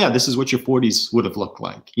like, oh yeah, this is what your 40s would have looked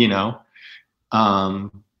like, you know?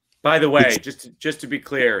 By the way, just to be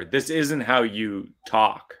clear, this isn't how you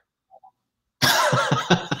talk.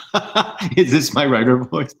 Is this my writer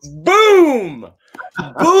voice? Boom!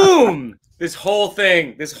 Boom! This whole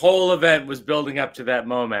thing, this whole event was building up to that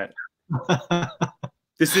moment.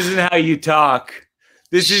 This isn't how you talk.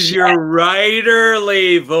 This is your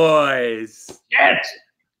writerly voice. Yes!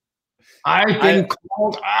 I've been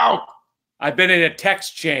called out. I've been in a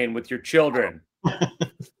text chain with your children.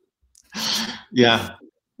 Yeah.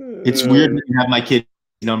 It's weird when you have my kids'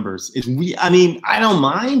 numbers. It's weird. I mean, I don't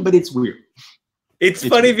mind, but it's weird. It's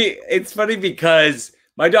funny. It's funny because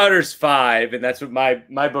my daughter's 5, and that's what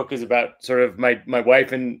my book is about. Sort of my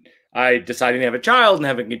wife and I deciding to have a child and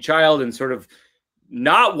having a child and sort of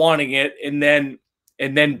not wanting it, and then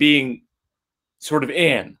being sort of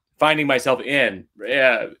finding myself in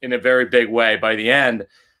a very big way by the end.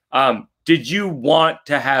 Did you want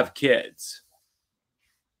to have kids?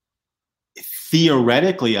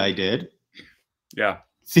 Theoretically, I did. Yeah.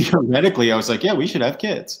 Theoretically, I was like, yeah, we should have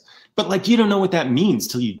kids. But like, you don't know what that means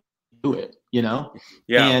till you do it, you know?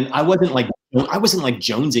 Yeah. And I wasn't like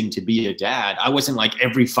jonesing to be a dad. I wasn't like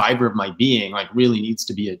every fiber of my being like really needs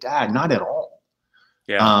to be a dad. Not at all.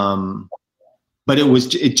 Yeah. But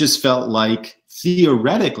it just felt like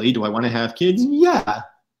theoretically, do I want to have kids? Yeah.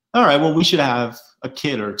 All right. Well, we should have a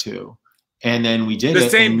kid or two. And then we did the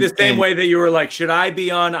same way that you were like, should I be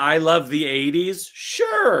on I Love the 80s?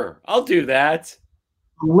 Sure, I'll do that.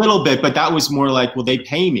 A little bit, but that was more like, well, they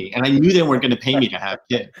pay me. And I knew they weren't going to pay me to have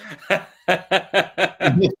kids.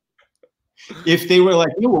 If they were like,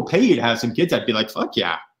 yeah, we'll pay you to have some kids, I'd be like, fuck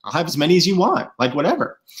yeah, I'll have as many as you want, like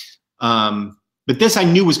whatever. But this I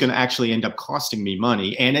knew was going to actually end up costing me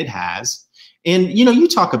money, and it has. And, you know, you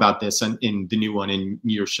talk about this in the new one in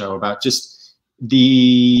your show about just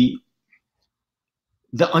the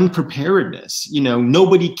unpreparedness. You know,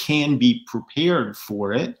 nobody can be prepared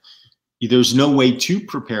for it. There's no way to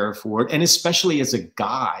prepare for it. And especially as a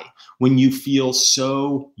guy, when you feel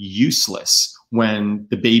so useless when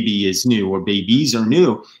the baby is new or babies are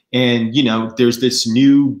new, and, you know, there's this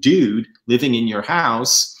new dude living in your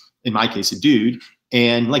house, in my case, a dude,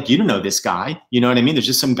 and like, you don't know this guy, you know what I mean? There's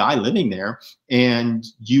just some guy living there, and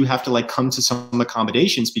you have to like come to some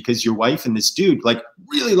accommodations because your wife and this dude like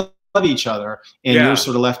really love each other, and you're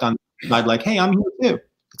sort of left on the side like, hey, I'm here too.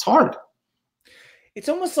 It's hard. It's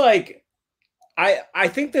almost like I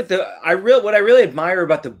think that what I really admire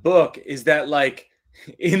about the book is that like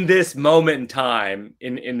in this moment in time,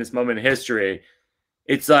 in this moment in history,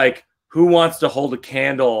 it's like, who wants to hold a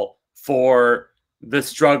candle for the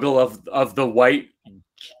struggle of the white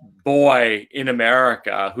boy in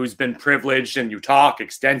America who's been privileged, and you talk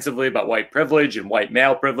extensively about white privilege and white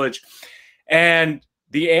male privilege, and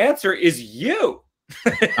the answer is you.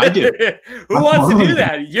 I do. Who wants to do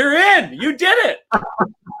that? You're in. You did it.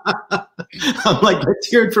 I'm like, let's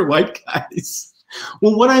hear it for white guys.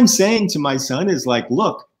 Well, what I'm saying to my son is like,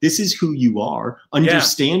 look, this is who you are.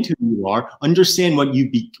 Understand who you are. Understand what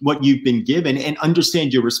you've been given, and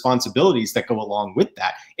understand your responsibilities that go along with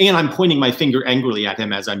that. And I'm pointing my finger angrily at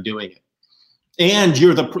him as I'm doing it. And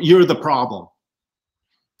you're the problem.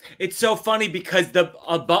 It's so funny because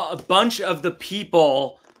a bunch of the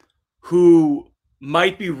people who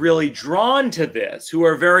might be really drawn to this, who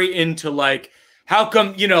are very into like, how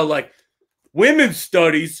come, you know, like women's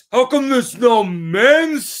studies, how come there's no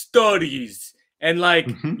men's studies? And like,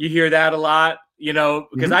 you hear that a lot, you know,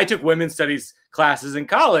 because I took women's studies classes in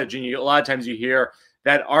college, and a lot of times you hear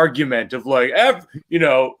that argument of like, you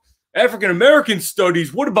know, African-American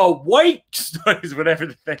studies, what about white studies, whatever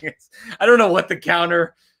the thing is. I don't know what the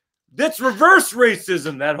counter, that's reverse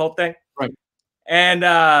racism, that whole thing. Right. And,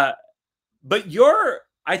 but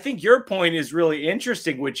I think your point is really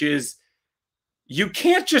interesting, which is you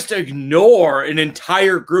can't just ignore an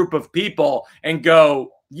entire group of people and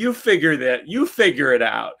go, you figure it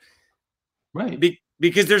out. Right.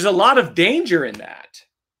 Because there's a lot of danger in that.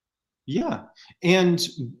 Yeah. And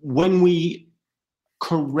when we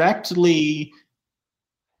correctly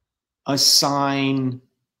assign,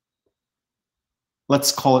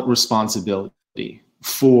 let's call it responsibility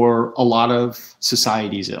for a lot of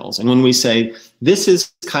society's ills, and when we say this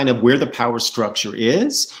is kind of where the power structure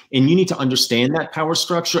is, and you need to understand that power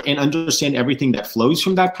structure and understand everything that flows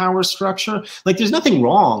from that power structure, like there's nothing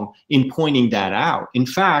wrong in pointing that out. In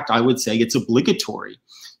fact, I would say it's obligatory.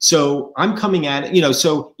 So I'm coming at it, you know,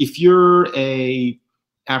 so if you're a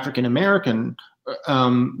African-American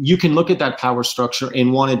you can look at that power structure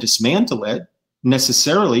and want to dismantle it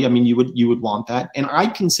necessarily. I mean, you would want that. And I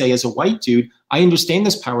can say, as a white dude, I understand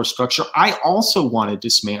this power structure. I also want to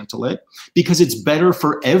dismantle it because it's better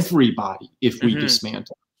for everybody if we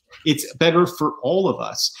dismantle it. It's better for all of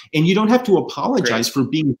us. And you don't have to apologize for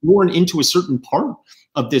being born into a certain part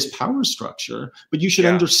of this power structure, but you should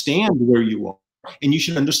understand where you are, and you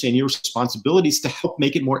should understand your responsibilities to help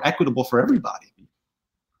make it more equitable for everybody.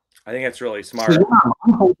 I think that's really smart. So,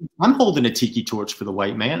 yeah, I'm holding a tiki torch for the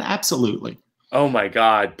white man. Absolutely. Oh my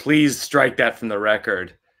God! Please strike that from the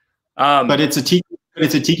record. But it's a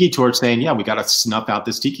tiki torch saying, "Yeah, we got to snuff out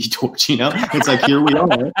this tiki torch." You know, it's like, here we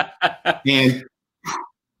are,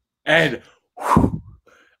 and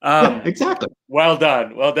yeah, exactly. Well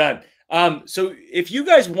done, well done. So if you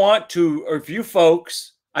guys want to, or if you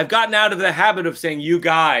folks, I've gotten out of the habit of saying "you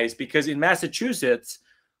guys" because in Massachusetts,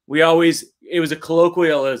 we always, it was a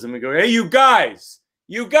colloquialism. We go, "Hey, you guys,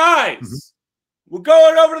 we're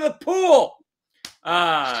going over to the pool."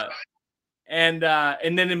 And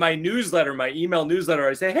then in my newsletter, my email newsletter,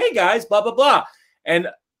 I say, "Hey guys, blah, blah, blah." And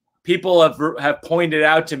people have pointed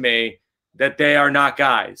out to me that they are not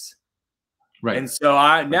guys. Right. And so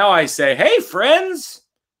now I say, "Hey friends,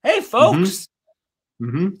 hey folks."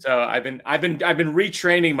 So I've been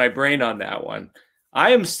retraining my brain on that one.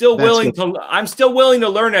 I'm still willing to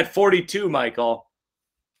learn at 42, Michael.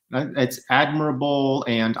 It's admirable,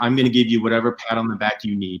 and I'm going to give you whatever pat on the back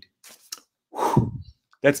you need.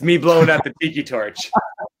 That's me blowing out the tiki torch.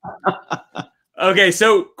 Okay,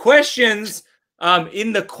 so questions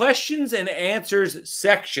in the questions and answers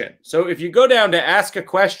section. So if you go down to ask a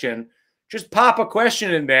question, just pop a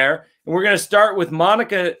question in there, and we're going to start with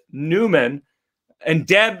Monica Newman. And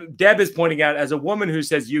Deb is pointing out, as a woman who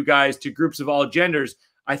says "you guys" to groups of all genders,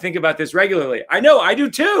 I think about this regularly. I know, I do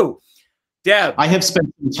too. Deb. I have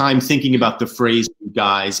spent some time thinking about the phrase "you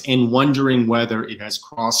guys" and wondering whether it has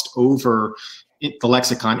crossed over the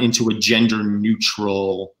lexicon into a gender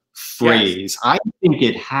neutral phrase. Yes. I think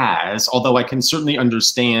it has, although I can certainly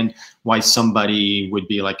understand why somebody would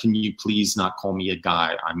be like, "Can you please not call me a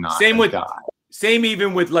guy? I'm not a guy." Same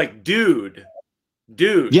even with like dude.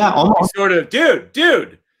 Yeah, almost. Sort of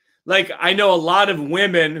dude. Like I know a lot of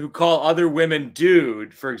women who call other women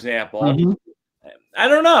dude, for example. I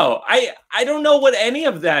don't know. I don't know what any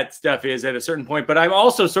of that stuff is at a certain point, but I'm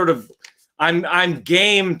also sort of I'm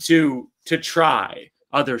game to try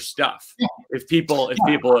other stuff if people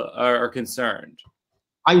are concerned.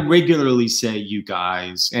 I regularly say "you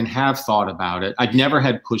guys" and have thought about it. I've never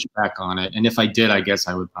had pushback on it, and if I did, I guess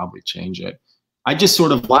I would probably change it. I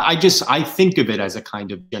think of it as a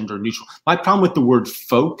kind of gender neutral. My problem with the word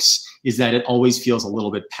 "folks" is that it always feels a little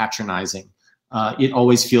bit patronizing. It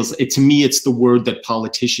always feels, to me, it's the word that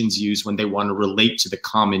politicians use when they want to relate to the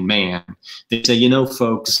common man. They say, "You know,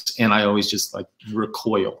 folks," and I always just like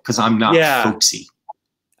recoil because I'm not folksy.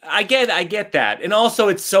 I get that. And also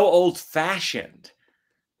it's so old fashioned.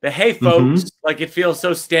 The "hey folks," like it feels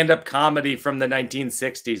so stand-up comedy from the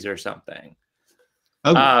 1960s or something.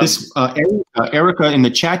 Erica in the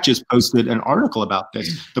chat just posted an article about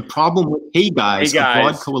this. The problem with "hey guys," a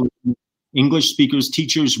broad coalition, English speakers,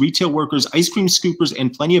 teachers, retail workers, ice cream scoopers,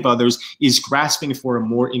 and plenty of others, is grasping for a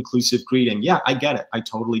more inclusive greeting. Yeah, I get it. I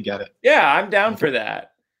totally get it. Yeah, I'm down for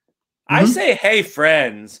that. I say "hey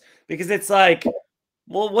friends" because it's like,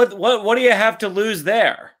 well, what do you have to lose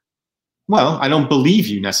there? Well, I don't believe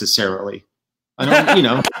you necessarily. I don't, you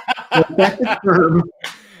know. That's a term.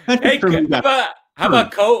 Hey, how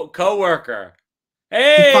about co-worker?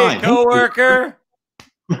 Hey, co-worker.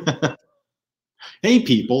 Hey,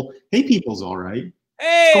 people. Hey, people's all right.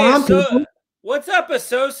 Hey, what's up,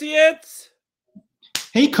 associates?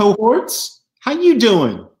 Hey, cohorts. How you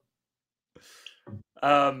doing?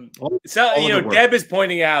 Deb is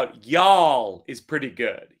pointing out "y'all" is pretty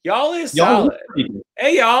good. Y'all is solid.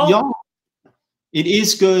 Hey, y'all. It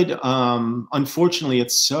is good. Unfortunately,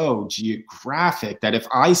 it's so geographic that if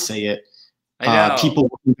I say it, people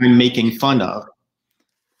will think I'm making fun of.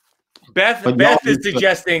 Beth is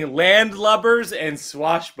suggesting landlubbers and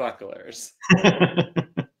swashbucklers.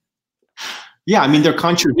 Yeah, I mean, they're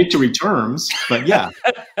contradictory terms, but yeah.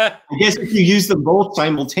 I guess if you use them both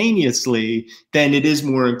simultaneously, then it is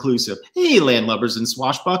more inclusive. Hey, landlubbers and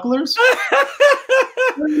swashbucklers.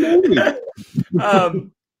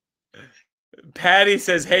 Patty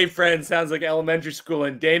says, "Hey, friend," sounds like elementary school.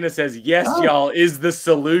 And Dana says, "Yes, y'all is the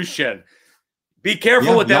solution." Be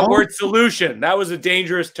careful with that word "solution." That was a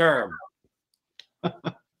dangerous term.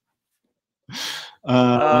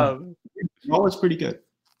 Y'all is pretty good.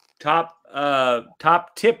 Top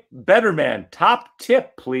tip, better man. Top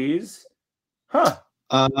tip, please. Huh.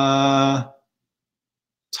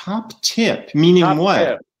 Top tip, meaning Top what?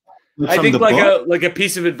 tip. I From think the like book? a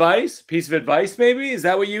piece of advice. Piece of advice, maybe. Is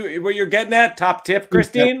that what you're getting at? Top tip,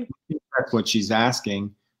 Christine? That's what she's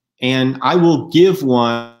asking. And I will give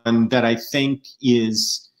one that I think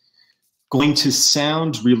is going to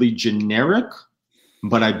sound really generic,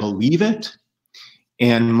 but I believe it.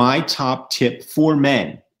 And my top tip for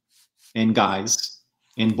men and guys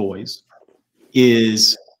and boys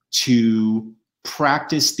is to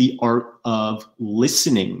practice the art of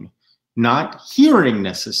listening, not hearing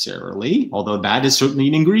necessarily, although that is certainly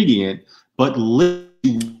an ingredient, but listening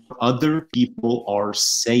to what other people are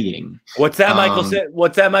saying. What's that, Michael said?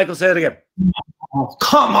 What's that, Michael said again? Oh,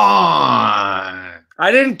 come on.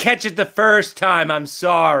 I didn't catch it the first time. I'm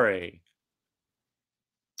sorry.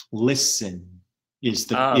 Listen is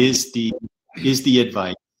the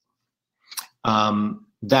advice.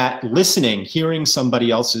 That listening, hearing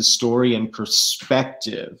somebody else's story and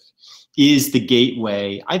perspective is the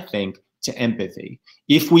gateway, I think, to empathy.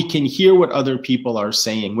 If we can hear what other people are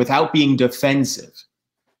saying without being defensive,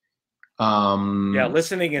 yeah,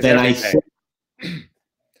 listening is then everything.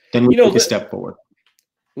 Then we take a step forward.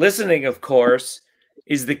 Listening, of course,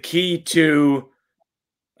 is the key to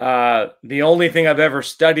the only thing I've ever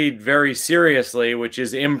studied very seriously, which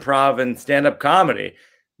is improv and stand-up comedy.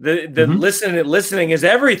 The listening is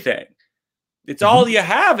everything. It's all you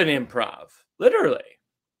have in improv, literally.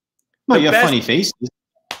 Well, you have funny faces.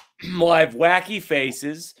 Well, I have wacky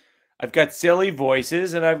faces, I've got silly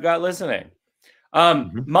voices, and I've got listening.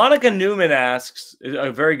 Monica Newman asks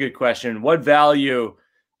a very good question. What value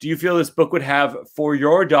do you feel this book would have for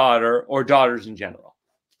your daughter or daughters in general?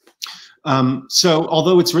 So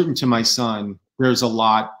although it's written to my son, there's a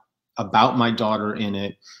lot about my daughter in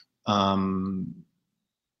it.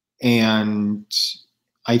 And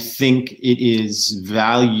I think it is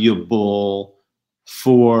valuable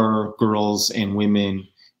for girls and women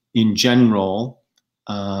in general.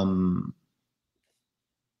 And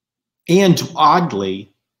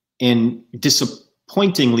oddly and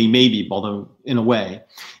disappointingly, maybe, although in a way,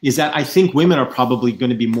 is that I think women are probably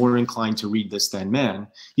going to be more inclined to read this than men.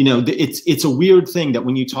 You know, it's a weird thing that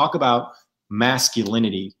when you talk about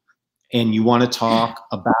masculinity and you want to talk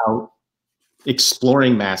about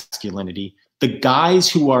exploring masculinity, the guys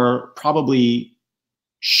who are probably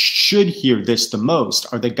should hear this the most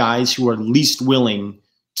are the guys who are least willing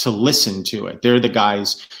to listen to it. They're the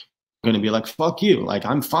guys going to be like, fuck you, like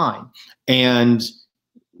I'm fine. And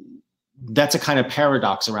that's a kind of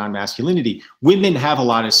paradox around masculinity. Women have a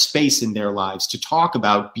lot of space in their lives to talk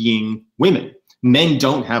about being women. Men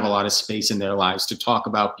don't have a lot of space in their lives to talk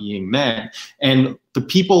about being men. And the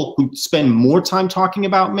people who spend more time talking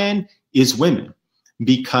about men is women,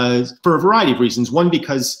 because for a variety of reasons. One,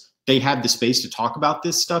 because they have the space to talk about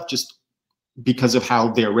this stuff just because of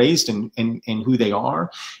how they're raised and who they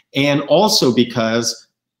are. And also because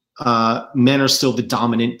men are still the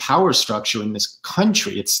dominant power structure in this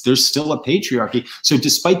country. There's still a patriarchy. So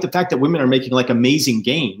despite the fact that women are making like amazing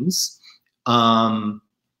gains,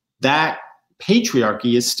 that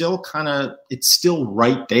patriarchy is still it's still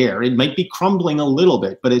right there. It might be crumbling a little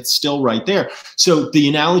bit, but it's still right there. So the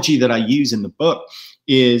analogy that I use in the book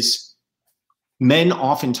is men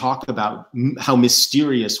often talk about how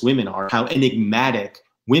mysterious women are, how enigmatic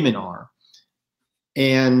women are.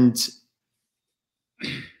 And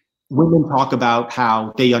women talk about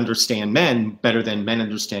how they understand men better than men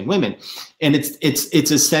understand women. And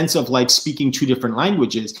it's a sense of like speaking two different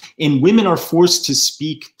languages. And women are forced to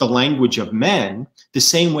speak the language of men the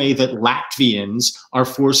same way that Latvians are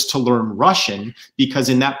forced to learn Russian, because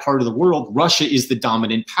in that part of the world, Russia is the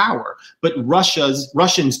dominant power. But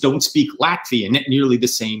Russians don't speak Latvian at nearly the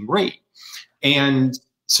same rate. And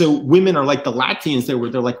so women are like the Latvians there, where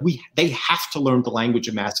they're like, they have to learn the language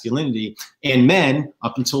of masculinity. And men,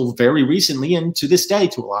 up until very recently, and to this day,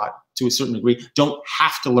 to a certain degree, don't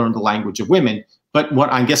have to learn the language of women. But what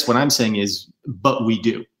I'm saying is, but we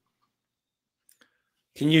do.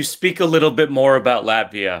 Can you speak a little bit more about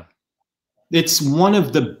Latvia? It's one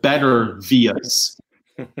of the better vias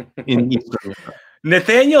in Eastern Europe.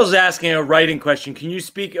 Nathaniel's asking a writing question. Can you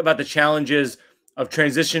speak about the challenges of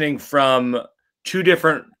transitioning from two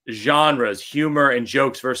different genres, humor and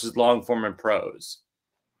jokes versus long form and prose?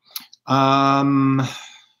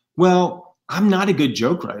 Well, I'm not a good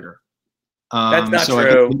joke writer. That's not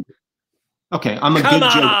true. Okay, I'm a good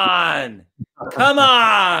joke. Come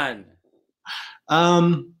on.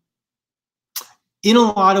 In a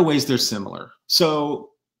lot of ways, they're similar. So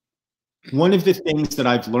one of the things that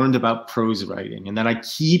I've learned about prose writing, and that I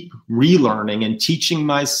keep relearning and teaching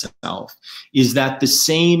myself, is that the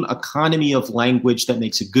same economy of language that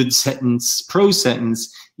makes a good sentence, prose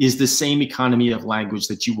sentence, is the same economy of language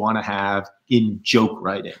that you want to have in joke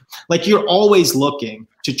writing. Like, you're always looking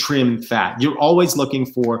to trim fat. You're always looking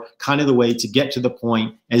for kind of the way to get to the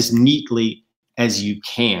point as neatly as you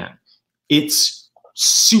can. It's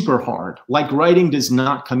super hard. Like, writing does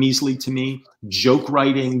not come easily to me. Joke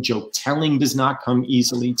writing, joke telling does not come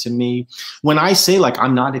easily to me. When I say, like,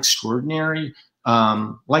 I'm not extraordinary,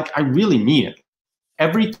 like, I really mean it.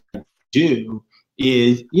 Everything I do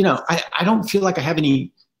is, you know, I don't feel like I have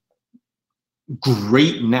any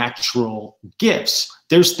great natural gifts.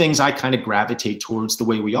 There's things I kind of gravitate towards the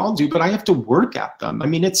way we all do, but I have to work at them. I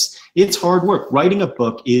mean, it's hard work. Writing a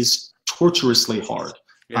book is torturously hard.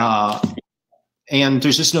 Yeah. And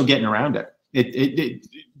there's just no getting around it.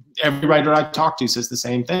 Every writer I talk to says the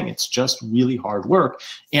same thing. It's just really hard work.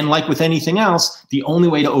 And like with anything else, the only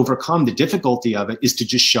way to overcome the difficulty of it is to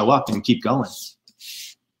just show up and keep going.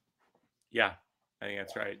 Yeah, I think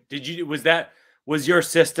that's right. Was your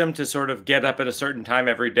system to sort of get up at a certain time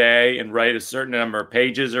every day and write a certain number of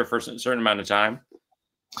pages or for a certain amount of time?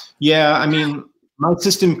 Yeah, I mean, my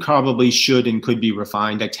system probably should and could be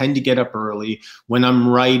refined. I tend to get up early. When I'm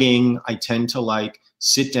writing, I tend to like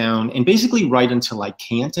sit down and basically write until I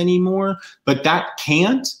can't anymore. But that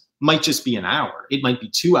can't might just be an hour. It might be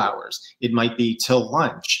 2 hours. It might be till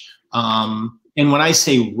lunch. And when I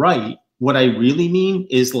say write, what I really mean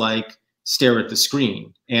is like stare at the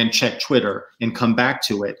screen and check Twitter and come back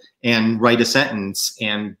to it and write a sentence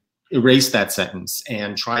and erase that sentence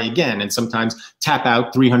and try again, and sometimes tap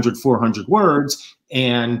out 300, 400 words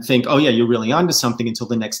and think, oh yeah, you're really onto something, until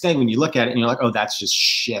the next day when you look at it and you're like, oh, that's just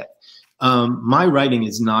shit. My writing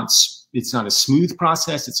is it's not a smooth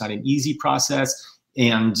process. It's not an easy process.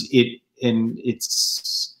 And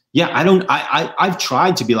it's, yeah, I've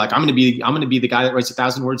tried to be like, I'm going to be the guy that writes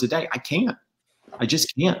 1,000 words a day. I can't. I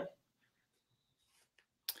just can't.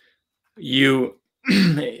 You,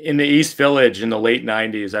 in the East Village in the late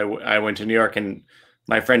 90s, I went to New York, and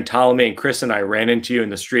my friend Ptolemy and Chris and I ran into you in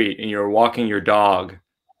the street, and you were walking your dog,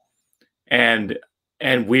 and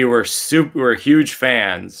we were huge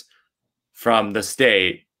fans from the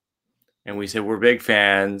state, and we said, we're big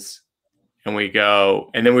fans, and we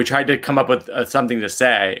go, and then we tried to come up with something to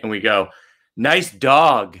say, and we go, nice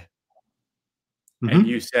dog. Mm-hmm. And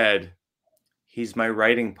you said, he's my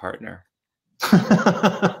writing partner.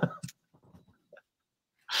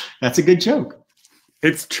 That's a good joke.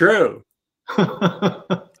 It's true.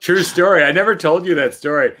 True story. I never told you that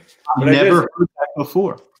story. I've never heard that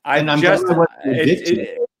before.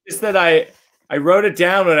 It's that I wrote it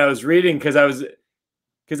down when I was reading, because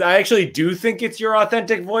I actually do think it's your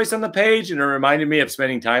authentic voice on the page, and it reminded me of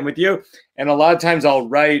spending time with you. And a lot of times I'll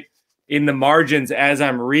write in the margins as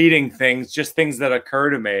I'm reading things, just things that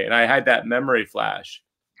occur to me. And I had that memory flash.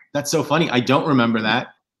 That's so funny. I don't remember that.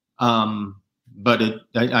 But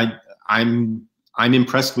I'm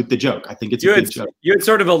impressed with the joke. I think it's a good joke. You had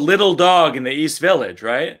sort of a little dog in the East Village,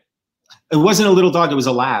 right? It wasn't a little dog. It was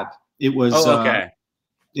a lab. It was. Oh, okay.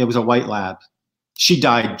 It was a white lab. She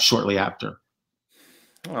died shortly after.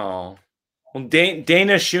 Oh, well,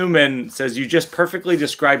 Dana Schumann says you just perfectly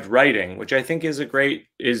described writing, which I think is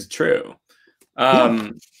true.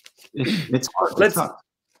 It's hard.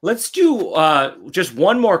 Let's do just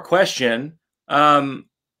one more question.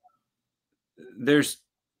 There's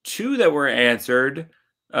two that were answered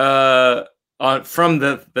from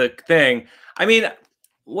the thing. I mean,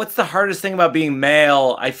 what's the hardest thing about being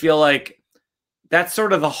male? I feel like that's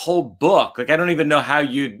sort of the whole book. Like, I don't even know how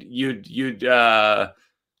you'd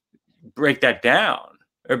break that down.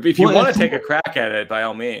 Or if you want to take a crack at it, by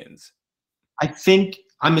all means. I think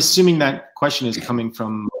I'm assuming that question is coming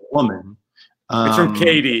from a woman. It's from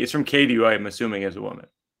Katie. It's from Katie, who I'm assuming is a woman.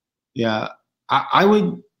 Yeah, I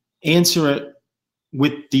would answer it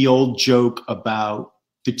with the old joke about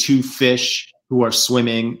the two fish who are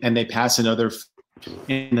swimming and they pass another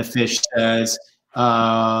and the fish says,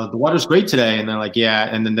 the water's great today. And they're like, yeah.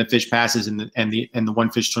 And then the fish passes and the one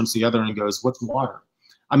fish turns to the other and goes, what's water?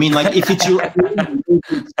 I mean, like, if it's your own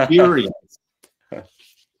experience,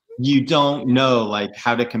 you don't know like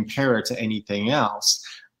how to compare it to anything else.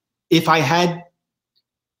 I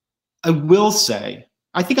will say,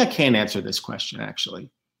 I think I can answer this question actually,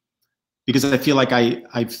 because I feel like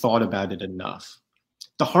I've thought about it enough.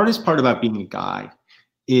 The hardest part about being a guy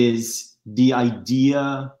is the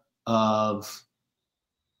idea of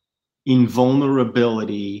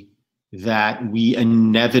invulnerability that we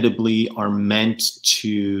inevitably are meant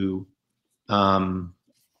to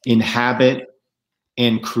inhabit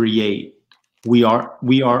and create. We are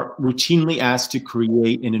routinely asked to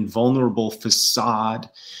create an invulnerable facade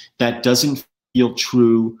that doesn't feel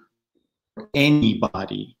true for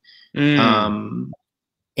anybody. And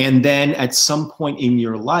then at some point in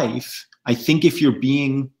your life, I think if you're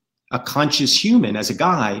being a conscious human as a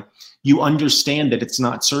guy, you understand that it's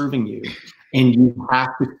not serving you, and you have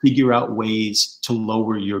to figure out ways to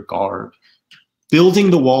lower your guard.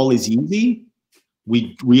 Building the wall is easy.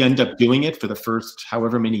 We end up doing it for the first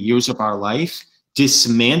however many years of our life.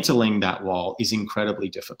 Dismantling that wall is incredibly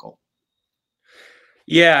difficult.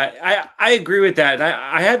 Yeah, I agree with that. And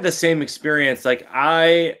I had the same experience. Like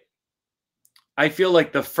I feel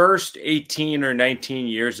like the first 18 or 19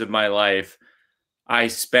 years of my life, I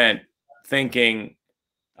spent thinking,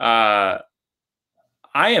 I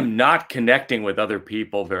am not connecting with other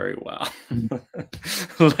people very well.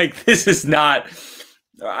 Like this is not,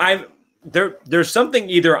 there's something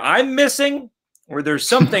either I'm missing or there's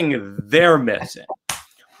something they're missing.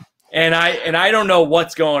 And I don't know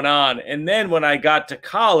what's going on. And then when I got to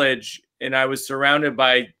college and I was surrounded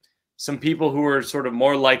by some people who were sort of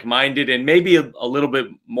more like-minded and maybe a little bit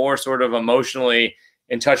more sort of emotionally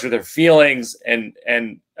in touch with their feelings and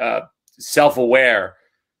self-aware,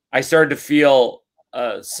 I started to feel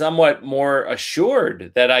somewhat more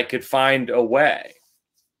assured that I could find a way.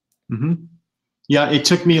 Mm-hmm. Yeah, it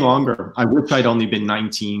took me longer. I wish I'd only been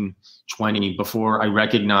 19, 20 before I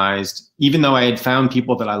recognized, even though I had found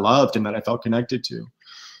people that I loved and that I felt connected to,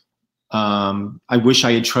 I wish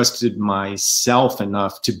I had trusted myself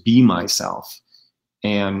enough to be myself.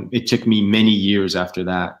 And it took me many years after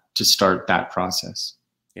that to start that process.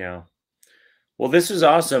 Yeah. Well, this was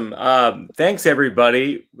awesome. Thanks,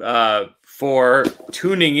 everybody, for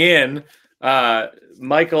tuning in.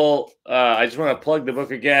 Michael, I just want to plug the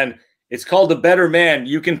book again. It's called A Better Man.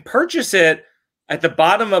 You can purchase it at the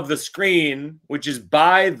bottom of the screen, which is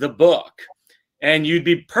buy the book. And you'd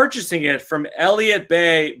be purchasing it from Elliott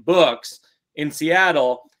Bay Books in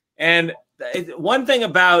Seattle. And one thing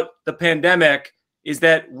about the pandemic is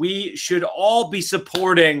that we should all be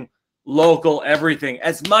supporting local everything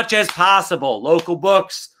as much as possible. Local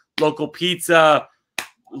books, local pizza,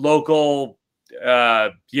 local,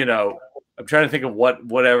 you know, I'm trying to think of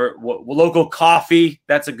whatever local coffee.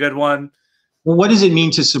 That's a good one. Well, what does it mean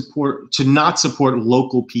to not support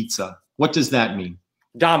local pizza? What does that mean?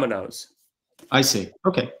 Domino's. I see.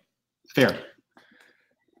 Okay. Fair.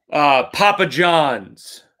 Papa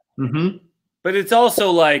John's. Mm-hmm. But it's also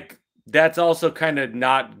like, that's also kind of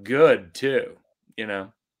not good too, you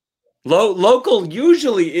know? Local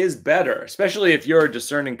usually is better, especially if you're a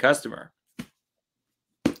discerning customer.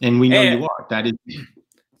 And we know you are. That is.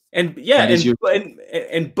 And yeah,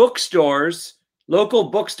 and bookstores, local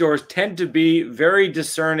bookstores tend to be very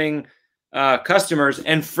discerning customers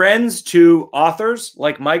and friends to authors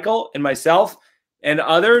like Michael and myself and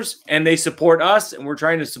others, and they support us, and we're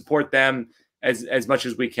trying to support them as much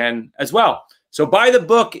as we can as well. So buy the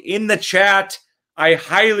book in the chat. I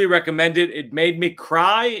highly recommend it. It made me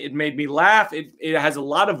cry. It made me laugh. It has a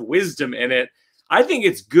lot of wisdom in it. I think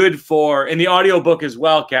it's good for, in the audiobook as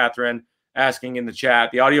well, Catherine, asking in the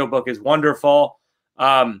chat. The audiobook is wonderful.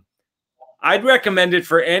 I'd recommend it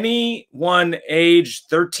for anyone age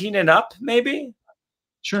 13 and up, maybe.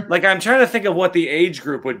 Sure. Like, I'm trying to think of what the age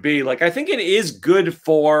group would be. Like, I think it is good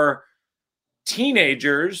for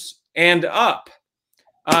teenagers and up.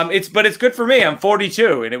 But it's good for me. I'm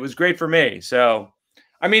 42 and it was great for me. So,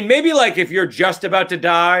 I mean, maybe like if you're just about to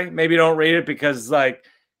die, maybe don't read it because like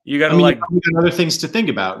you got to you got other things to think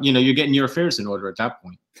about. You know, you're getting your affairs in order at that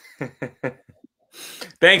point.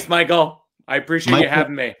 Thanks, Michael. I appreciate you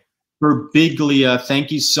having me. Birbiglia,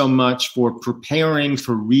 thank you so much for preparing,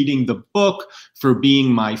 for reading the book, for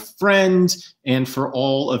being my friend, and for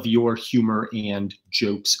all of your humor and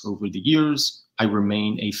jokes over the years. I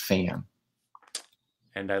remain a fan.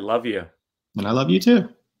 And I love you. And I love you too.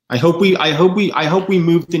 I hope we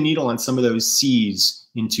move the needle on some of those C's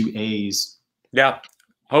into A's. Yeah.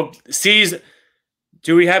 Hope C's.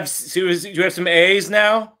 Do we have some A's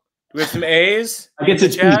now? Do we have some A's? I guess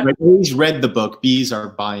it's B's, right? A's read the book. B's are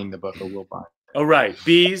buying the book or will buy. Oh, right.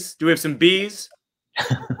 B's. Do we have some B's?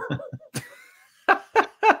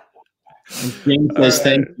 James says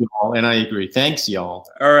thank you all, and I agree. Thanks, y'all.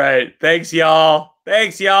 All right. Thanks, y'all.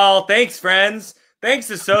 Thanks, y'all. Thanks, friends. Thanks,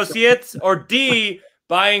 associates. Or D,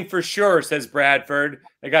 buying for sure, says Bradford.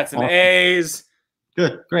 I got some A's.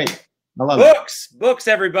 Good. Great. I love books. It. Books,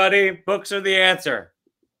 everybody. Books are the answer.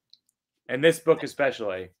 And this book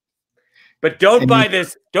especially. But don't buy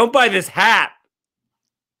this. Don't buy this hat.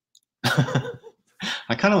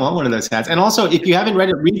 I kind of want one of those hats. And also, if you haven't read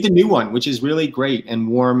it, read the new one, which is really great and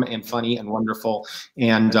warm and funny and wonderful,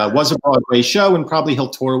 and was a Broadway show. And probably he'll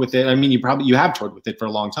tour with it. I mean, you have toured with it for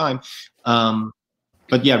a long time.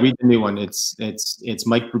 But yeah, read the new one. It's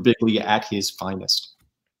Mike Birbiglia at his finest.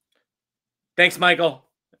 Thanks, Michael.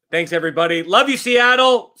 Thanks, everybody. Love you,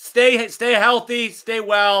 Seattle. Stay healthy. Stay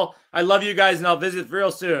well. I love you guys, and I'll visit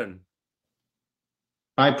real soon.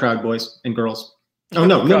 Bye, Proud Boys and girls. Oh,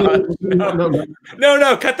 no. No.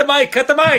 Cut the mic. Cut the mic.